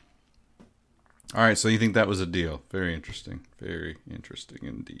 All right, so you think that was a deal? Very interesting. Very interesting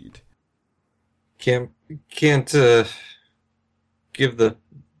indeed. Can't give the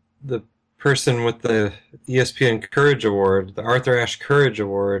person with the ESPN Courage Award, the Arthur Ashe Courage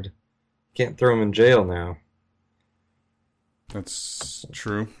Award, can't throw him in jail now. That's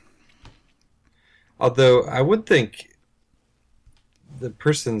true. Although I would think the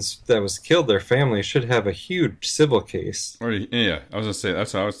persons that was killed, their family, should have a huge civil case. Or, yeah, I was going to say,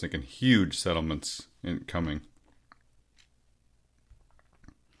 that's what I was thinking. Huge settlements coming.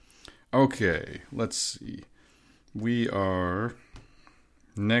 Okay, let's see. We are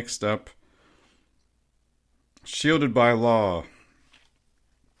next up. Shielded by law.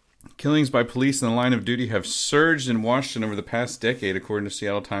 Killings by police in the line of duty have surged in Washington over the past decade, according to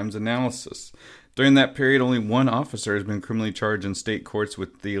Seattle Times analysis. During that period, only one officer has been criminally charged in state courts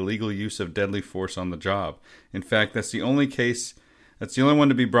with the illegal use of deadly force on the job. In fact, that's the only one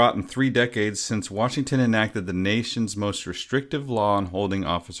to be brought in 3 decades since Washington enacted the nation's most restrictive law on holding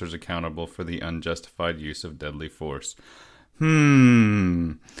officers accountable for the unjustified use of deadly force.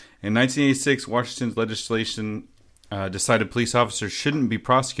 In 1986, Washington's legislation decided police officers shouldn't be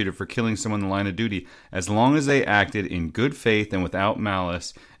prosecuted for killing someone in the line of duty as long as they acted in good faith and without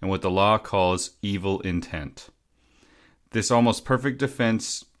malice and what the law calls evil intent. This almost perfect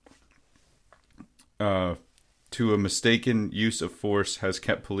defense to a mistaken use of force has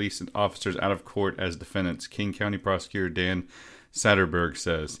kept police and officers out of court as defendants, King County Prosecutor Dan Satterberg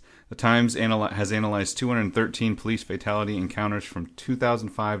says. The Times has analyzed 213 police fatality encounters from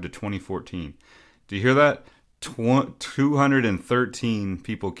 2005 to 2014. Do you hear that? 213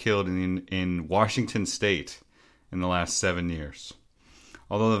 people killed in Washington State in the last 7 years.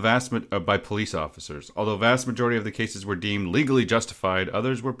 By police officers. Although vast majority of the cases were deemed legally justified,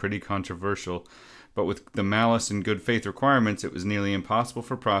 others were pretty controversial. But with the malice and good faith requirements, it was nearly impossible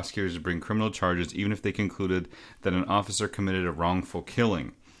for prosecutors to bring criminal charges even if they concluded that an officer committed a wrongful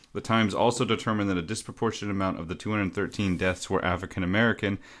killing. The Times also determined that a disproportionate amount of the 213 deaths were African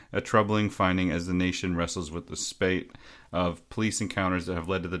American, a troubling finding as the nation wrestles with the spate of police encounters that have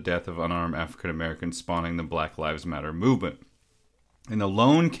led to the death of unarmed African Americans, spawning the Black Lives Matter movement. In a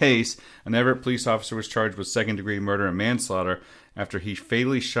lone case, an Everett police officer was charged with second-degree murder and manslaughter after he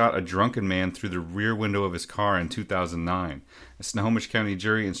fatally shot a drunken man through the rear window of his car in 2009. A Snohomish County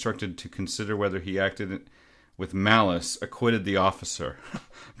jury instructed to consider whether he acted with malice acquitted the officer.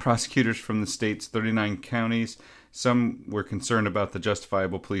 Prosecutors from the state's 39 counties, some were concerned about the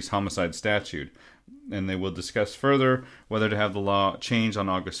justifiable police homicide statute, and they will discuss further whether to have the law changed on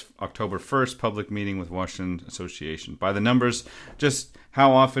October 1st public meeting with Washington Association. By the numbers, just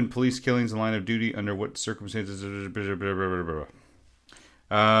how often police killings in line of duty, under what circumstances... Do you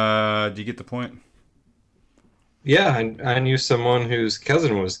get the point? Yeah, I knew someone whose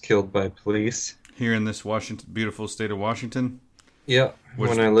cousin was killed by police. Here in this beautiful state of Washington? Yeah,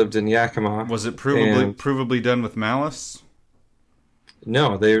 when I lived in Yakima. Was it provably done with malice?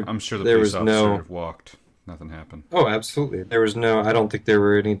 No, I'm sure the police officer walked. Nothing happened. Oh, absolutely. I don't think there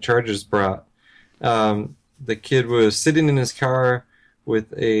were any charges brought. The kid was sitting in his car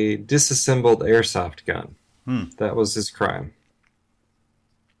with a disassembled airsoft gun. That was his crime.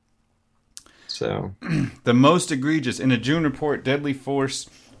 So, the most egregious. In a June report, deadly force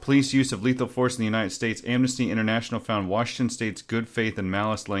police use of lethal force in the United States, Amnesty International found Washington State's good faith and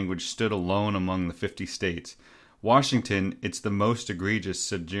malice language stood alone among the 50 states. Washington, it's the most egregious,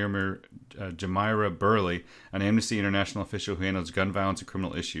 said Jamira Burley, an Amnesty International official who handles gun violence and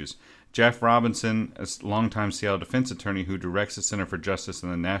criminal issues. Jeff Robinson, a longtime Seattle defense attorney who directs the Center for Justice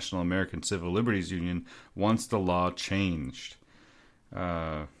and the National American Civil Liberties Union, wants the law changed.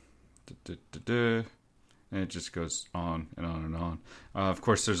 And it just goes on and on and on. Of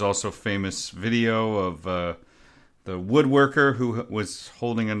course, there's also famous video of the woodworker who was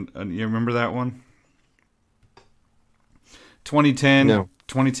holding you remember that one? 2010. No.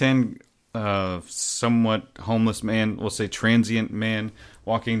 2010, somewhat homeless man, we'll say transient man,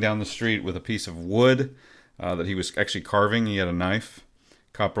 walking down the street with a piece of wood that he was actually carving. He had a knife.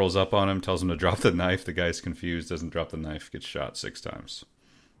 Cop rolls up on him, tells him to drop the knife. The guy's confused, doesn't drop the knife, gets shot 6 times.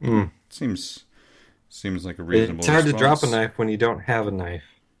 Seems like a reasonable It's hard response. to drop a knife when you don't have a knife.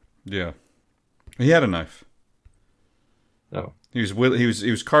 Yeah. He had a knife. Oh. He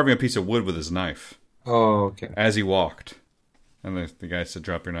was carving a piece of wood with his knife. Oh, okay. As he walked. And the guy said,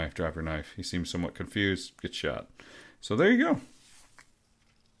 drop your knife, drop your knife. He seems somewhat confused, gets shot. So there you go.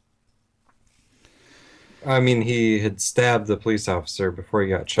 I mean, he had stabbed the police officer before he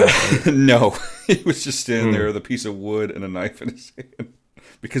got shot. Right? No. He was just standing there with a piece of wood and a knife in his hand.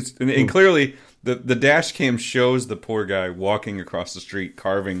 And clearly, the dash cam shows the poor guy walking across the street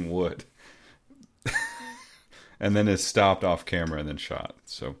carving wood. And then is stopped off camera and then shot.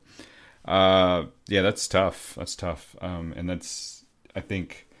 So... yeah, that's tough. That's tough. And that's, I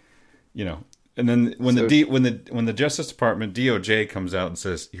think, and then when the Justice Department DOJ comes out and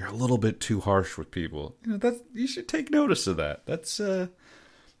says you're a little bit too harsh with people, you should take notice of that. That's, I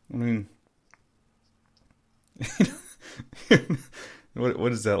mean,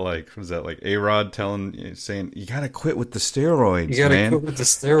 what is that like? What is that like? A-Rod saying you gotta quit with the steroids, You gotta man. quit with the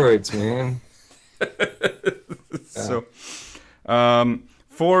steroids, man. So,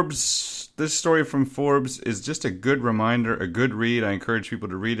 Forbes. This story from Forbes is just a good reminder, a good read. I encourage people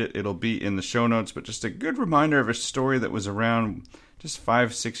to read it. It'll be in the show notes, but just a good reminder of a story that was around just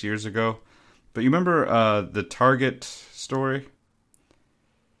 5-6 years ago. But you remember the Target story?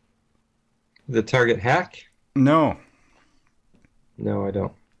 The Target hack? No. No, I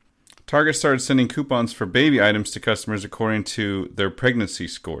don't. Target started sending coupons for baby items to customers according to their pregnancy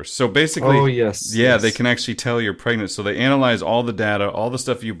scores. So basically, they can actually tell you're pregnant. So they analyze all the data, all the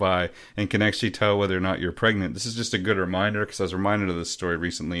stuff you buy, and can actually tell whether or not you're pregnant. This is just a good reminder because I was reminded of this story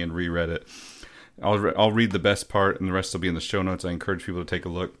recently and reread it. I'll read the best part, and the rest will be in the show notes. I encourage people to take a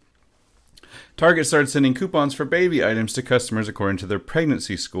look. Target started sending coupons for baby items to customers according to their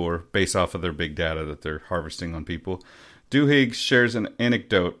pregnancy score based off of their big data that they're harvesting on people. Duhigg shares an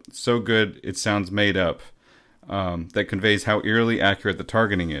anecdote, so good it sounds made up, that conveys how eerily accurate the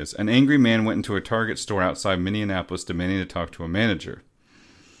targeting is. An angry man went into a Target store outside Minneapolis demanding to talk to a manager.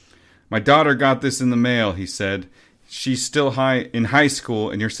 My daughter got this in the mail, he said. She's still in high school,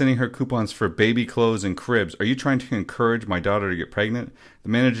 and you're sending her coupons for baby clothes and cribs. Are you trying to encourage my daughter to get pregnant? The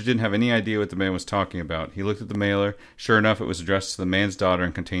manager didn't have any idea what the man was talking about. He looked at the mailer. Sure enough, it was addressed to the man's daughter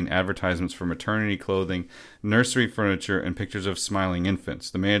and contained advertisements for maternity clothing, nursery furniture, and pictures of smiling infants.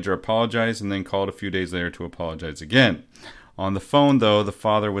 The manager apologized and then called a few days later to apologize again. On the phone, though, the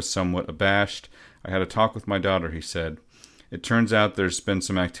father was somewhat abashed. I had a talk with my daughter, he said. It turns out there's been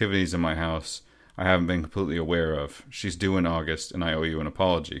some activities in my house I haven't been completely aware of. She's due in August, and I owe you an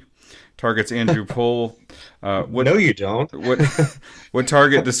apology. Target's Andrew Pohl. No, you don't. What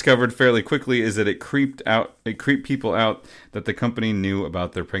Target discovered fairly quickly is that it creeped people out that the company knew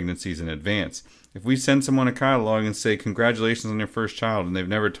about their pregnancies in advance. If we send someone a catalog and say, congratulations on your first child, and they've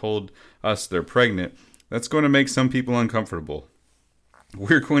never told us they're pregnant, that's going to make some people uncomfortable.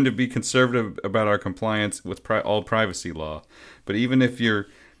 We're going to be conservative about our compliance with all privacy law. But even if you're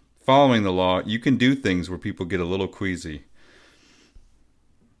following the law, you can do things where people get a little queasy.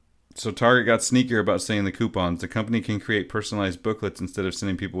 So Target got sneakier about saying the coupons. The company can create personalized booklets instead of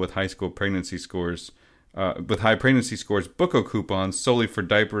sending people with high pregnancy scores Booko coupons solely for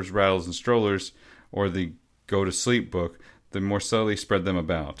diapers, rattles, and strollers, or the Go to Sleep book. They more subtly spread them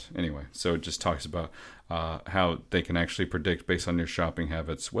about. Anyway, so it just talks about how they can actually predict based on your shopping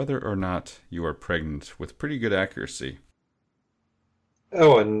habits whether or not you are pregnant with pretty good accuracy.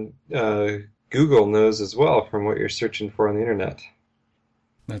 Oh, and Google knows as well from what you're searching for on the internet.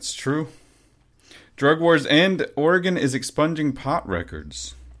 That's true. Drug wars end. Oregon is expunging pot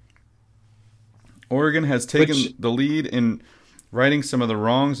records. Oregon has taken the lead in Righting some of the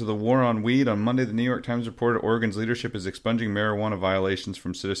wrongs of the war on weed, on Monday, the New York Times reported Oregon's leadership is expunging marijuana violations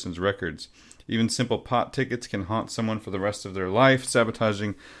from citizens' records. Even simple pot tickets can haunt someone for the rest of their life,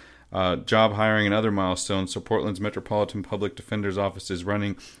 sabotaging job hiring and other milestones. So Portland's Metropolitan Public Defender's Office is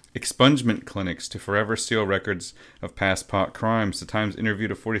running expungement clinics to forever seal records of past pot crimes. The Times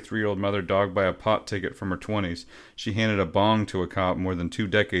interviewed a 43-year-old mother dogged by a pot ticket from her 20s. She handed a bong to a cop more than 2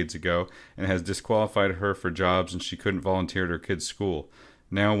 decades ago and has disqualified her for jobs, and she couldn't volunteer at her kid's school.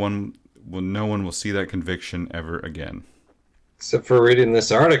 Now no one will see that conviction ever again. Except for reading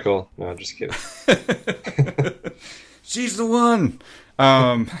this article. No, I'm just kidding. She's the one.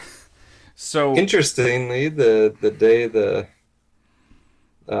 So interestingly, the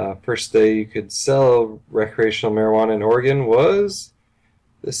first day you could sell recreational marijuana in Oregon was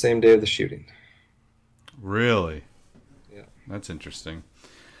the same day of the shooting. Really? Yeah. That's interesting.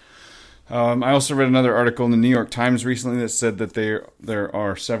 I also read another article in the New York Times recently that said that there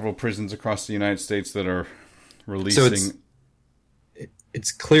are several prisons across the United States that are releasing... So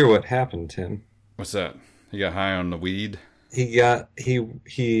it's clear what happened, Tim. What's that? He got high on the weed? He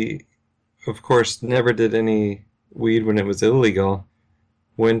of course never did any weed when it was illegal.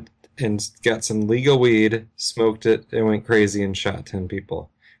 Went and got some legal weed, smoked it, and went crazy and shot 10 people.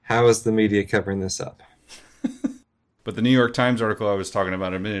 How is the media covering this up? But the New York Times article I was talking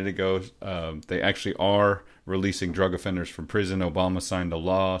about a minute ago, they actually are releasing drug offenders from prison. Obama signed a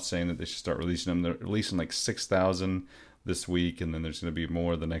law saying that they should start releasing them. They're releasing like 6,000 this week, and then there's going to be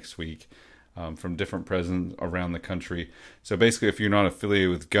more the next week from different prisons around the country. So basically, if you're not affiliated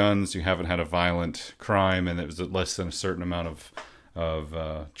with guns, you haven't had a violent crime, and it was less than a certain amount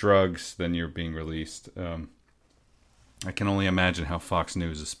of drugs, then you're being released. I can only imagine how Fox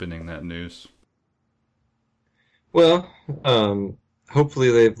News is spinning that news. Well,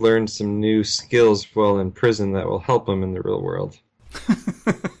 hopefully they've learned some new skills while in prison that will help them in the real world.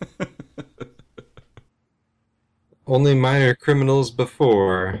 Only minor criminals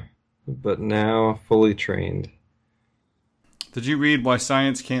before, but now fully trained. Did you read Why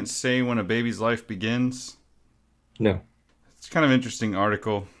Science Can't Say When a Baby's Life Begins? No. It's kind of an interesting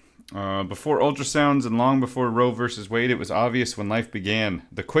article. Before ultrasounds and long before Roe versus Wade, it was obvious when life began.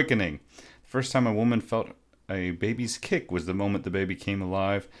 The quickening. The first time a woman felt a baby's kick was the moment the baby came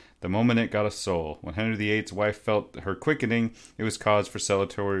alive, the moment it got a soul. When Henry VIII's wife felt her quickening, it was cause for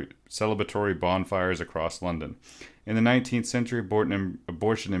celebratory bonfires across London. In the 19th century,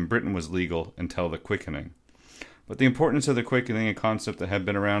 abortion in Britain was legal until the quickening. But the importance of the quickening, a concept that had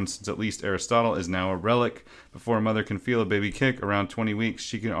been around since at least Aristotle, is now a relic. Before a mother can feel a baby kick, around 20 weeks,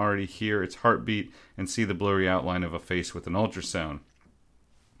 she can already hear its heartbeat and see the blurry outline of a face with an ultrasound.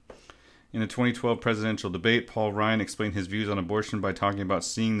 In a 2012 presidential debate, Paul Ryan explained his views on abortion by talking about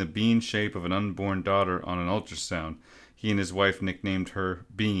seeing the bean shape of an unborn daughter on an ultrasound. He and his wife nicknamed her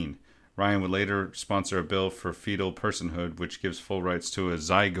Bean. Ryan would later sponsor a bill for fetal personhood, which gives full rights to a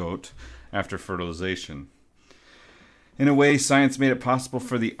zygote after fertilization. In a way, science made it possible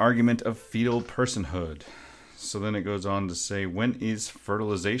for the argument of fetal personhood. So then it goes on to say, when is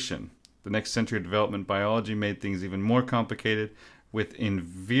fertilization? The next century of development biology made things even more complicated. With in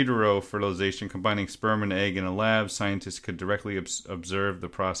vitro fertilization, combining sperm and egg in a lab, scientists could directly observe the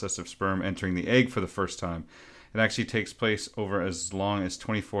process of sperm entering the egg for the first time. It actually takes place over as long as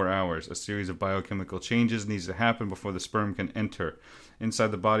 24 hours. A series of biochemical changes needs to happen before the sperm can enter.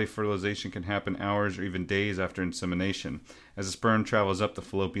 Inside the body, fertilization can happen hours or even days after insemination. As the sperm travels up the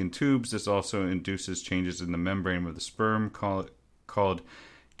fallopian tubes, this also induces changes in the membrane of the sperm called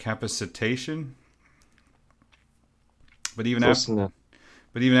capacitation. But even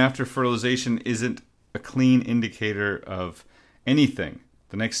after fertilization isn't a clean indicator of anything.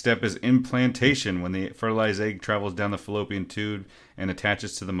 The next step is implantation, when the fertilized egg travels down the fallopian tube and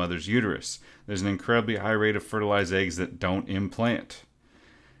attaches to the mother's uterus. There's an incredibly high rate of fertilized eggs that don't implant.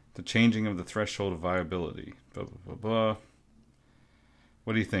 The changing of the threshold of viability. Blah, blah, blah, blah.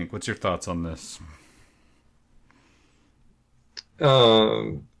 What do you think? What's your thoughts on this?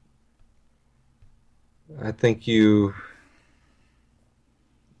 I think you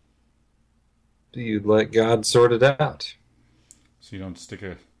let God sort it out. So you don't stick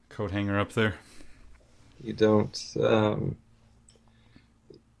a coat hanger up there? You don't.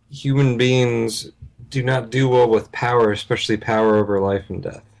 Human beings do not do well with power, especially power over life and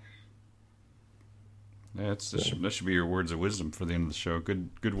death. Yeah, that should be your words of wisdom for the end of the show.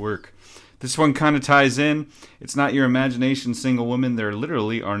 Good work. This one kind of ties in. It's not your imagination, single woman. There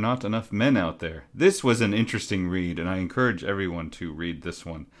literally are not enough men out there. This was an interesting read, and I encourage everyone to read this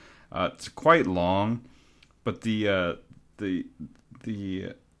one. It's quite long, but the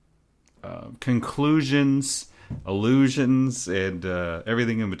conclusions allusions and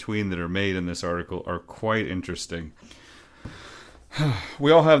everything in between that are made in this article are quite interesting.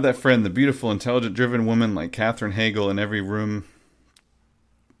 We all have that friend, the beautiful, intelligent, driven woman like Katherine Hagel in every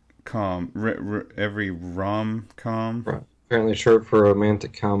every rom-com. Right. Apparently short for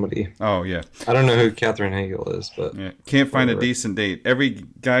romantic comedy. Oh, yeah. I don't know who Katherine Hagel is, but... Yeah. Can't find a decent date. Every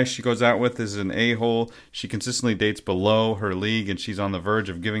guy she goes out with is an a-hole. She consistently dates below her league, and she's on the verge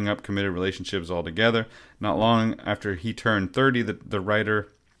of giving up committed relationships altogether. Not long after he turned 30, the writer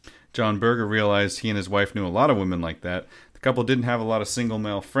John Berger realized he and his wife knew a lot of women like that. The couple didn't have a lot of single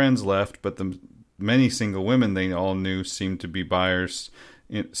male friends left, but the many single women they all knew seemed to be buyers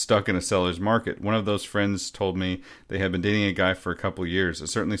stuck in a seller's market. One of those friends told me they had been dating a guy for a couple years. It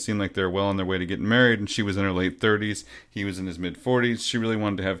certainly seemed like they were well on their way to getting married, and she was in her late 30s. He was in his mid-40s. She really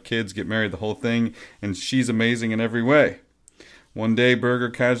wanted to have kids, get married, the whole thing, and she's amazing in every way. One day, Berger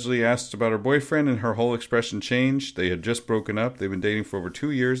casually asked about her boyfriend, and her whole expression changed. They had just broken up. They'd been dating for over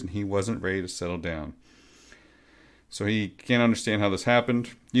 2 years, and he wasn't ready to settle down. So he can't understand how this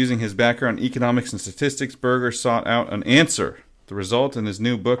happened. Using his background in economics and statistics, Berger sought out an answer. The result in his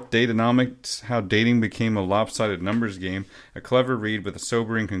new book, Datanomics, How Dating Became a Lopsided Numbers Game, a clever read with a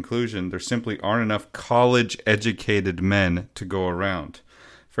sobering conclusion: there simply aren't enough college-educated men to go around.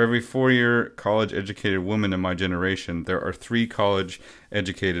 For every 4-year college-educated woman in my generation, there are 3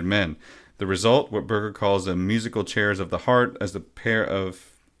 college-educated men. The result, what Berger calls the musical chairs of the heart, as the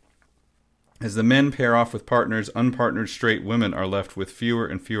men pair off with partners, unpartnered straight women are left with fewer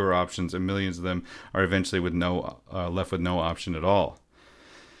and fewer options, and millions of them are eventually left with no option at all.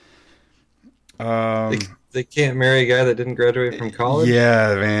 They can't marry a guy that didn't graduate from college?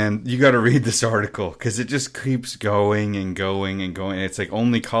 Yeah, man. You got to read this article because it just keeps going and going and going. It's like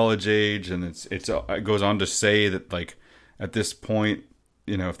only college age, and it goes on to say that, like, at this point,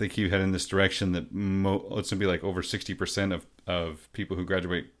 you know, if they keep heading this direction, that it's going to be like over 60% of people who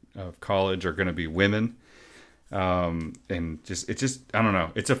graduate of college are going to be women. And I don't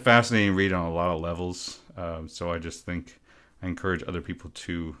know. It's a fascinating read on a lot of levels. So I just think I encourage other people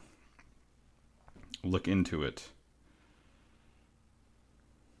to look into it.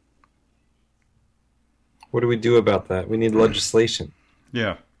 What do we do about that? We need legislation.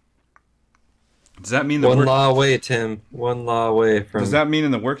 Yeah. Does that mean one law away, Tim? One law away from... Does that mean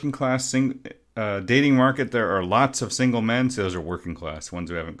in the working class dating market there are lots of single men? So those are working class, ones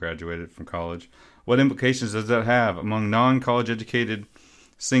who haven't graduated from college. What implications does that have? Among non-college educated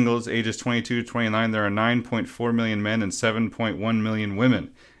singles ages 22 to 29, there are 9.4 million men and 7.1 million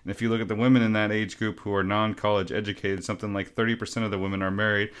women. And if you look at the women in that age group who are non-college educated, something like 30% of the women are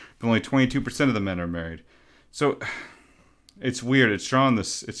married, but only 22% of the men are married. So it's weird. It's drawn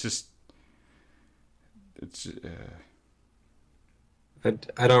this. It's just. It's.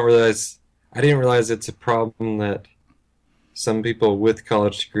 I don't realize. I didn't realize it's a problem that some people with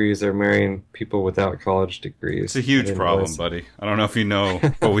college degrees are marrying people without college degrees. It's a huge problem, buddy. I don't know if you know,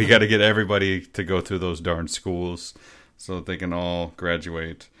 but we got to get everybody to go through those darn schools so that they can all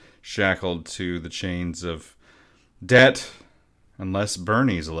graduate shackled to the chains of debt, unless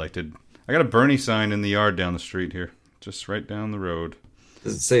Bernie's elected. I got a Bernie sign in the yard down the street here, just right down the road.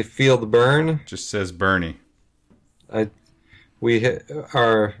 Does it say "Feel the Burn"? Just says Bernie. Our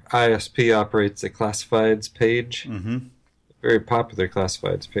ISP operates a classifieds page, very popular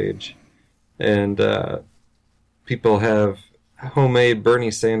classifieds page, and people have homemade Bernie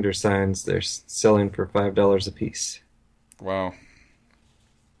Sanders signs. They're selling for $5 a piece. Wow.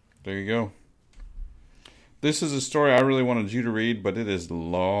 There you go. This is a story I really wanted you to read, but it is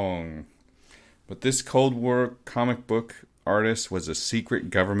long. But this Cold War comic book artist was a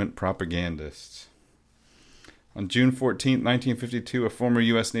secret government propagandist. On June 14, 1952, a former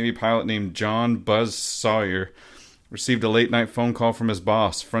U.S. Navy pilot named John Buzz Sawyer received a late-night phone call from his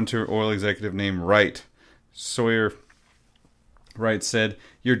boss, Frontier Oil executive named Wright. Wright said,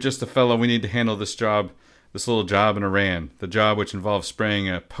 "You're just a fellow we need to handle this little job in Iran. The job which involves spraying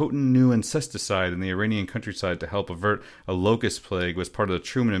a potent new insecticide in the Iranian countryside to help avert a locust plague was part of the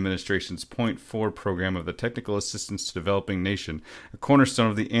Truman administration's Point 4 program of the Technical Assistance to Developing Nation, a cornerstone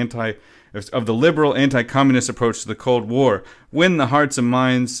of the liberal anti-communist approach to the Cold War. Win the hearts and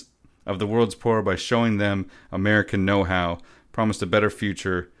minds of the world's poor by showing them American know-how, promised a better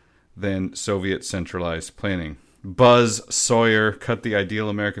future than Soviet centralized planning." Buzz Sawyer cut the ideal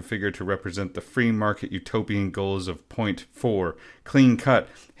American figure to represent the free market utopian goals of Point 4. Clean cut,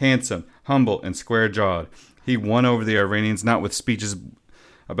 handsome, humble, and square-jawed. He won over the Iranians not with speeches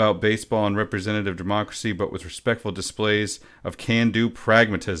about baseball and representative democracy, but with respectful displays of can-do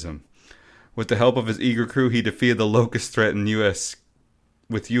pragmatism. With the help of his eager crew, he defeated the locust threat in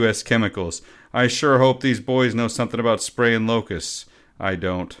with U.S. chemicals. I sure hope these boys know something about spraying locusts. I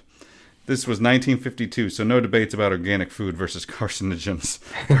don't. This was 1952, so no debates about organic food versus carcinogens.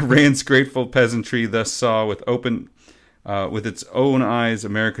 Iran's grateful peasantry thus saw with its own eyes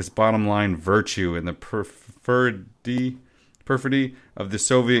America's bottom line virtue and the perfidy of the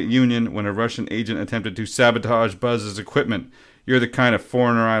Soviet Union when a Russian agent attempted to sabotage Buzz's equipment. You're the kind of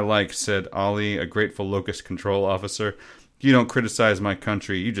foreigner I like, said Ali, a grateful locust control officer. You don't criticize my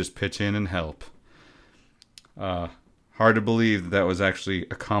country, you just pitch in and help. Hard to believe that was actually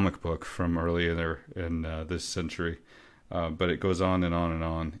a comic book from earlier in this century. But it goes on and on and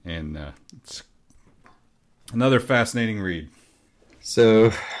on, and it's another fascinating read.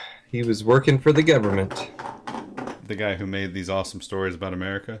 So, he was working for the government. The guy who made these awesome stories about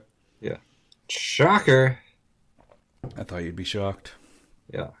America? Yeah. Shocker! I thought you'd be shocked.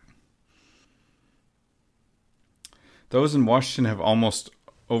 Yeah. Those in Washington have almost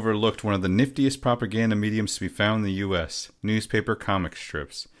overlooked one of the niftiest propaganda mediums to be found in the U.S., newspaper comic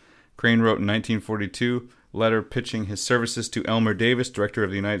strips. Crane wrote in 1942 a letter pitching his services to Elmer Davis, director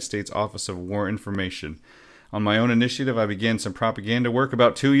of the United States Office of War Information. On my own initiative, I began some propaganda work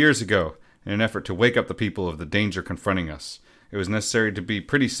about 2 years ago in an effort to wake up the people of the danger confronting us. It was necessary to be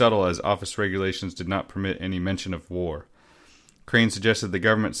pretty subtle as office regulations did not permit any mention of war. Crane suggested the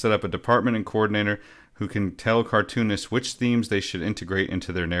government set up a department and coordinator who can tell cartoonists which themes they should integrate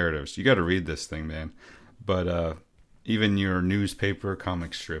into their narratives. You got to read this thing, man. But even your newspaper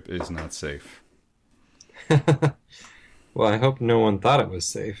comic strip is not safe. Well, I hope no one thought it was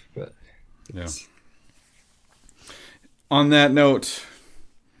safe, but... Yeah. On that note,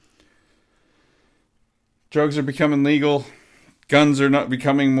 drugs are becoming legal. Guns are not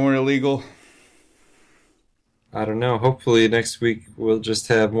becoming more illegal. I don't know. Hopefully next week we'll just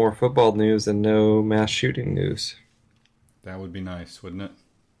have more football news and no mass shooting news. That would be nice, wouldn't it?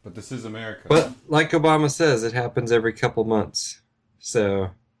 But this is America. But like Obama says, it happens every couple months.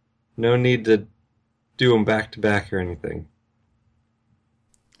 So no need to do them back to back or anything.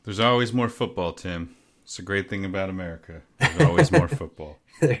 There's always more football, Tim. It's a great thing about America. There's always more football.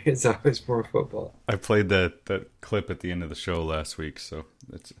 There is always more football. I played that clip at the end of the show last week, so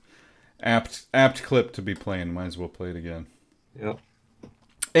it's apt clip to be playing. Might as well play it again. Yep.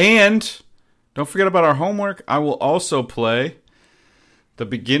 And don't forget about our homework. I will also play the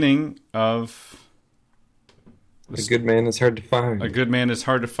beginning of A Good Man is Hard to Find. A Good Man is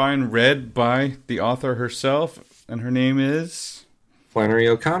Hard to Find, read by the author herself, and her name is Flannery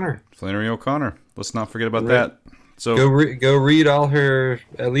O'Connor. Flannery O'Connor. Let's not forget about that. So go read all her,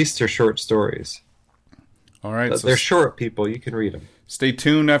 at least her short stories. All right, They're short, people. You can read them. Stay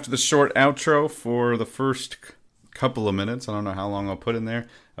tuned after the short outro for the first couple of minutes. I don't know how long I'll put in there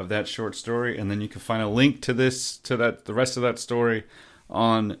of that short story, and then you can find a link to the rest of that story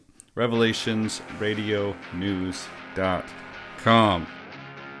on revelationsradionews.com.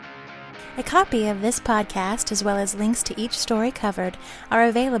 A copy of this podcast, as well as links to each story covered, are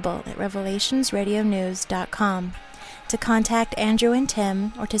available at revelationsradionews.com. To contact Andrew and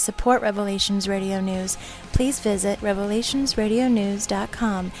Tim, or to support Revelations Radio News, please visit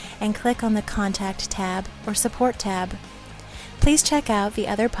revelationsradionews.com and click on the Contact tab or Support tab. Please check out the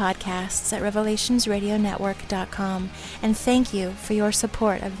other podcasts at revelationsradionetwork.com, and thank you for your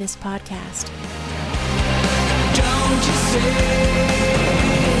support of this podcast. Don't you say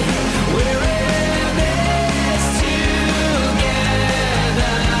we're in this together,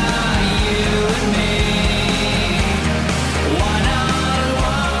 you and me,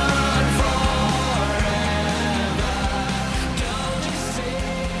 one-on-one forever. Don't you say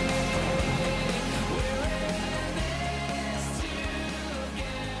we're in this together,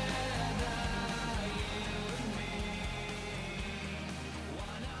 you and me,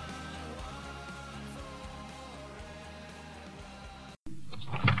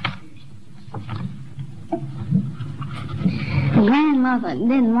 Grandmother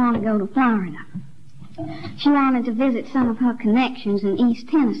didn't want to go to Florida. She wanted to visit some of her connections in East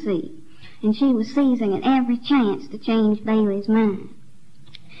Tennessee, and she was seizing at every chance to change Bailey's mind.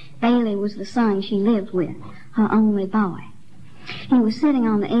 Bailey was the son she lived with, her only boy. He was sitting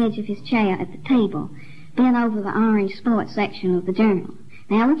on the edge of his chair at the table, bent over the orange sports section of the journal.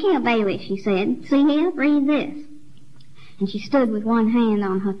 "Now look here, Bailey," she said. "See here, read this." And she stood with one hand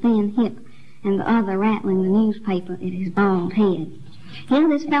on her thin hip and the other rattling the newspaper at his bald head. "Here,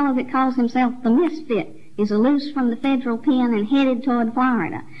 this fellow that calls himself the Misfit is loose from the federal pen and headed toward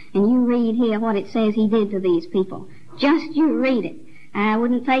Florida. And you read here what it says he did to these people. Just you read it. I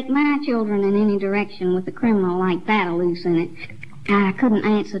wouldn't take my children in any direction with a criminal like that loose in it. I couldn't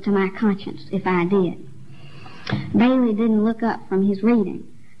answer to my conscience if I did." Bailey didn't look up from his reading,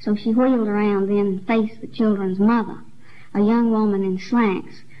 so she wheeled around then and faced the children's mother, a young woman in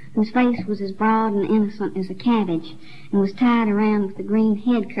slacks, whose face was as broad and innocent as a cabbage, and was tied around with a green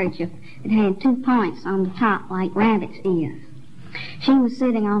head kerchief that had 2 points on the top like rabbit's ears. She was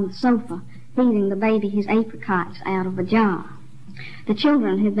sitting on the sofa, feeding the baby his apricots out of a jar. The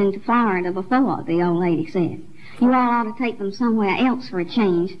children had been to Florida before, the old lady said. You all ought to take them somewhere else for a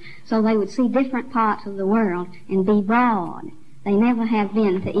change, so they would see different parts of the world and be broad. They never have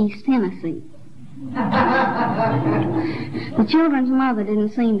been to East Tennessee. The children's mother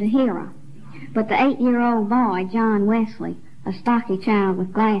didn't seem to hear her, but the 8-year-old boy, John Wesley, a stocky child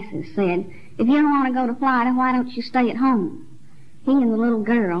with glasses, said, "If you don't want to go to Florida, why don't you stay at home?" He and the little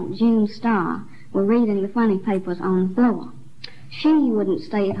girl, June Starr, were reading the funny papers on the floor. She wouldn't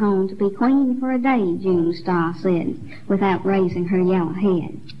stay at home to be queen for a day, June Starr said, without raising her yellow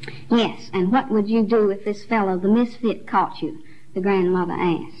head. "Yes, and what would you do if this fellow, the misfit, caught you?" the grandmother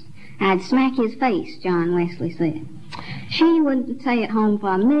asked. "I'd smack his face," John Wesley said. "She wouldn't stay at home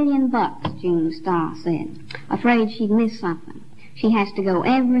for $1 million, June Starr said. Afraid she'd miss something. She has to go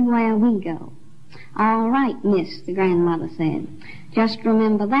everywhere we go." "All right, miss," the grandmother said. "Just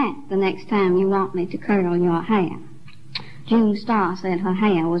remember that the next time you want me to curl your hair." June Starr said her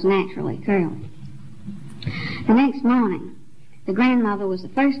hair was naturally curly. The next morning, the grandmother was the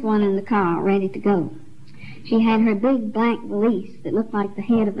first one in the car, ready to go. She had her big black valise that looked like the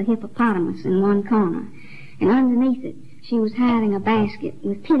head of a hippopotamus in one corner, and underneath it she was hiding a basket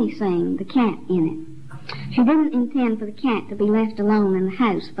with Pitty Sing, the cat, in it. She didn't intend for the cat to be left alone in the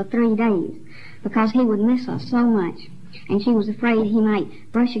house for 3 days, because he would miss her so much, and she was afraid he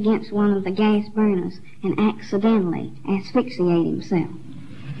might brush against one of the gas burners and accidentally asphyxiate himself.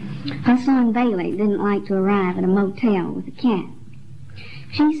 Her son Bailey didn't like to arrive at a motel with a cat.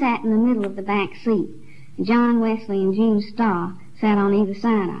 She sat in the middle of the back seat, and John Wesley and June Starr sat on either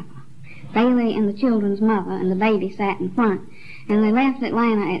side of her. Bailey and the children's mother and the baby sat in front, and they left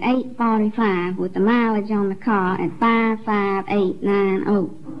Atlanta at 8:45 with the mileage on the car at 55890.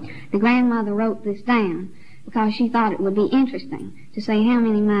 The grandmother wrote this down because she thought it would be interesting to say how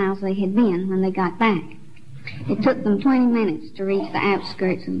many miles they had been when they got back. It took them 20 minutes to reach the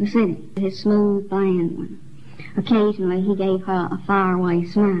outskirts of the city, his smooth, bland one. Occasionally he gave her a faraway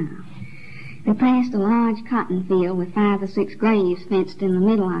smile. They passed a large cotton field with 5 or 6 graves fenced in the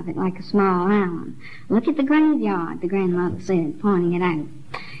middle of it like a small island. "Look at the graveyard," the grandmother said, pointing it out.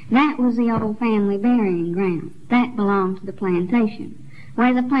 That was the old family burying ground. That belonged to the plantation.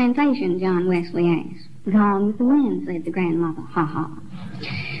 "Where's the plantation?" John Wesley asked. "Gone with the wind," said the grandmother. Ha ha.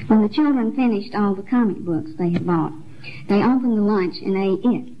 When the children finished all the comic books they had bought, they opened the lunch and ate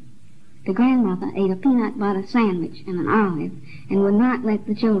it. The grandmother ate a peanut butter sandwich and an olive, and would not let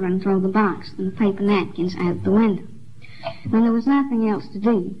the children throw the box and the paper napkins out the window. When there was nothing else to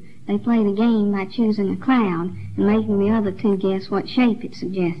do, they played a game by choosing a cloud and making the other 2 guess what shape it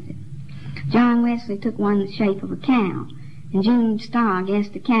suggested. John Wesley took one the shape of a cow, and June Starr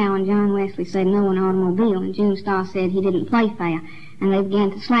guessed a cow, and John Wesley said no, an automobile, and June Starr said he didn't play fair, and they began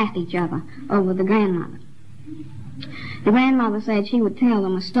to slap each other over the grandmother. The grandmother said she would tell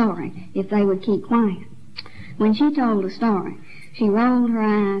them a story if they would keep quiet. When she told the story, she rolled her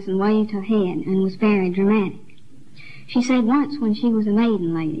eyes and waved her head and was very dramatic. She said once when she was a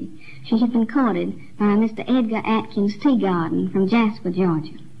maiden lady, she had been courted by Mr. Edgar Atkins Teagarden from Jasper,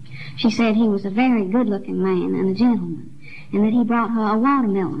 Georgia. She said he was a very good-looking man and a gentleman, and that he brought her a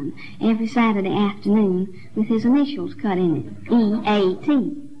watermelon every Saturday afternoon with his initials cut in it,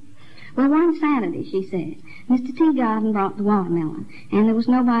 E.A.T. Well, one Saturday, she said, Mr. Teagarden brought the watermelon, and there was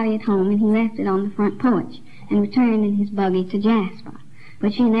nobody at home, and he left it on the front porch and returned in his buggy to Jasper.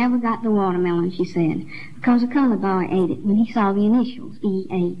 But she never got the watermelon, she said, because a colored boy ate it when he saw the initials,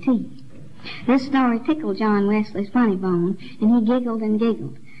 E.A.T. This story tickled John Wesley's funny bone, and he giggled and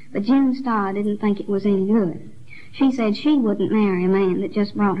giggled, but June Starr didn't think it was any good. She said she wouldn't marry a man that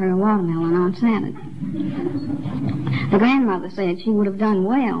just brought her a watermelon on Saturday. The grandmother said she would have done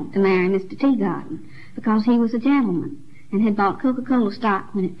well to marry Mr. Teagarden because he was a gentleman and had bought Coca-Cola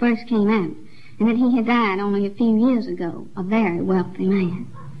stock when it first came out, and that he had died only a few years ago, a very wealthy man.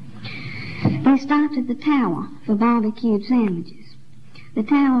 They stopped at the Tower for barbecued sandwiches. The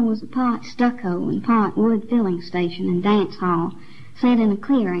Tower was a part stucco and part wood filling station and dance hall set in a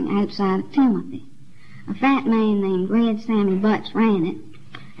clearing outside of Timothy. A fat man named Red Sammy Butts ran it,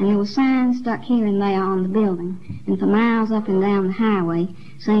 and there were signs stuck here and there on the building and for miles up and down the highway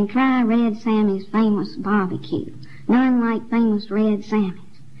saying, "Try Red Sammy's famous barbecue. None like famous Red Sammy's.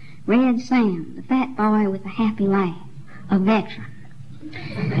 Red Sam, the fat boy with a happy laugh, a veteran."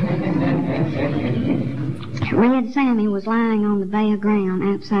 Red Sammy was lying on the bare ground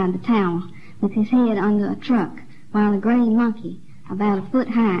outside the tower with his head under a truck while a gray monkey, about a foot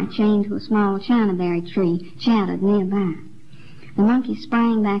high, chained to a small chinaberry tree, chattered nearby. The monkey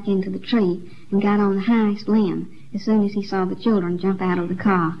sprang back into the tree and got on the highest limb as soon as he saw the children jump out of the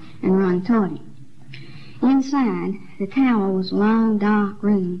car and run toward him. Inside, the tower was a long, dark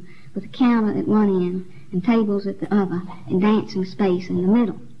room with a counter at one end and tables at the other and dancing space in the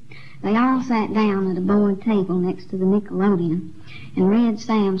middle. They all sat down at a board table next to the Nickelodeon, and Red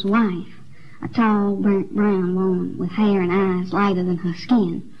Sam's wife, a tall, burnt brown woman with hair and eyes lighter than her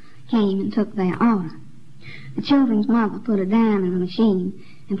skin, came and took their order. The children's mother put a dime in the machine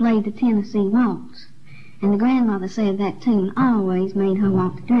and played the Tennessee Waltz, and the grandmother said that tune always made her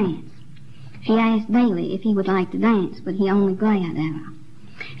want to dance. She asked Bailey if he would like to dance, but he only glared at her.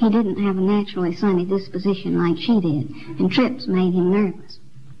 He didn't have a naturally sunny disposition like she did, and trips made him nervous.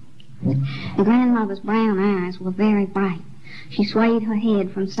 The grandmother's brown eyes were very bright. She swayed her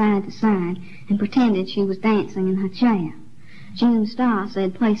head from side to side and pretended she was dancing in her chair. June Starr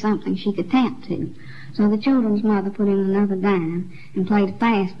said play something she could tap to, so the children's mother put in another dime and played a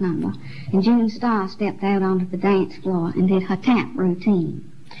fast number, and June Starr stepped out onto the dance floor and did her tap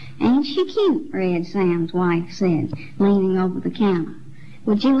routine. "Ain't she cute?" Red Sam's wife said, leaning over the counter.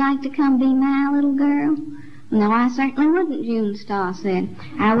 "Would you like to come be my little girl?" "No, I certainly wouldn't," June Starr said.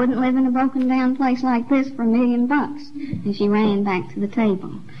 "I wouldn't live in a broken-down place like this for $1 million. And she ran back to the table.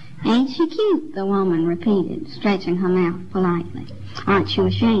 "Ain't she cute?" the woman repeated, stretching her mouth politely. "Aren't you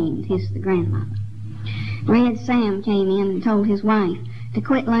ashamed?" hissed the grandmother. Red Sam came in and told his wife to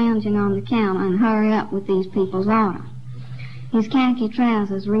quit lounging on the counter and hurry up with these people's order. His khaki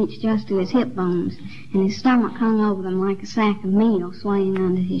trousers reached just to his hip bones, and his stomach hung over them like a sack of meal swaying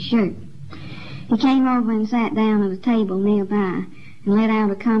under his shirt. He came over and sat down at a table nearby and let out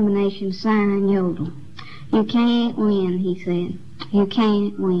a combination sigh and yodel. "You can't win," he said. "You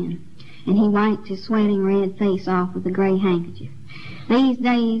can't win." And he wiped his sweating red face off with a gray handkerchief. "These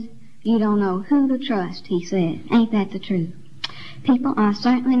days, you don't know who to trust," he said. "Ain't that the truth?" "People are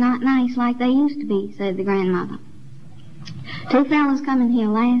certainly not nice like they used to be," said the grandmother. "Two fellas come in here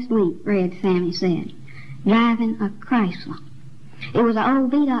last week," Red Sammy said, "driving a Chrysler. It was an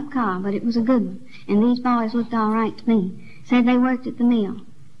old beat-up car, but it was a good one, and these boys looked all right to me. Said they worked at the mill.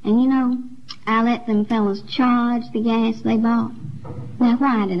 And you know, I let them fellas charge the gas they bought. Now,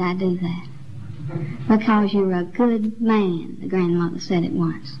 why did I do that?" "Because you're a good man," the grandmother said at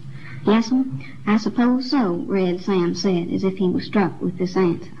once. "Yes'm, I suppose so," Red Sam said, as if he was struck with this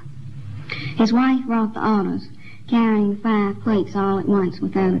answer. His wife brought the orders, carrying the 5 plates all at once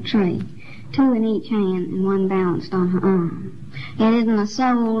without a tray, 2 in each hand and 1 balanced on her arm. "There isn't a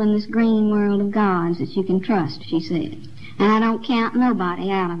soul in this green world of God's that you can trust," she said. "And I don't count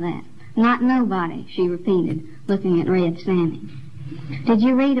nobody out of that. Not nobody," she repeated, looking at Red Sammy. "Did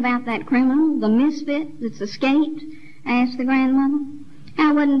you read about that criminal, the misfit that's escaped?" asked the grandmother.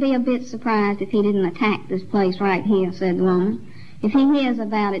 "I wouldn't be a bit surprised if he didn't attack this place right here," said the woman. "If he hears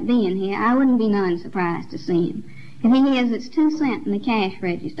about it being here, I wouldn't be none surprised to see him. If he hears it's 2 cents in the cash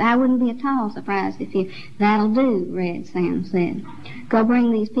register, I wouldn't be at all surprised if he..." "That'll do," Red Sam said. "Go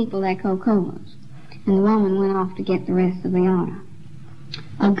bring these people their Coca-Colas." And the woman went off to get the rest of the order.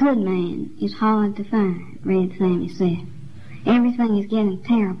 "A good man is hard to find," Red Sammy said. "Everything is getting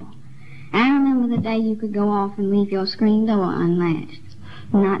terrible. I remember the day you could go off and leave your screen door unlatched.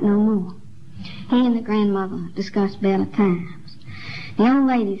 Not no more." He and the grandmother discussed better times. The old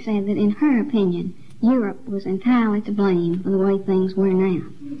lady said that in her opinion, Europe was entirely to blame for the way things were now.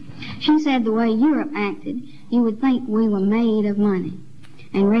 She said the way Europe acted, you would think we were made of money.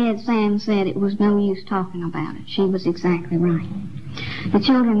 And Red Sam said it was no use talking about it. She was exactly right. The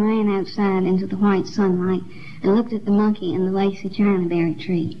children ran outside into the white sunlight and looked at the monkey in the lacy chinaberry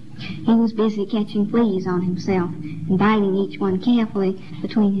tree. He was busy catching fleas on himself and biting each one carefully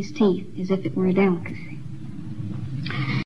between his teeth as if it were a delicacy.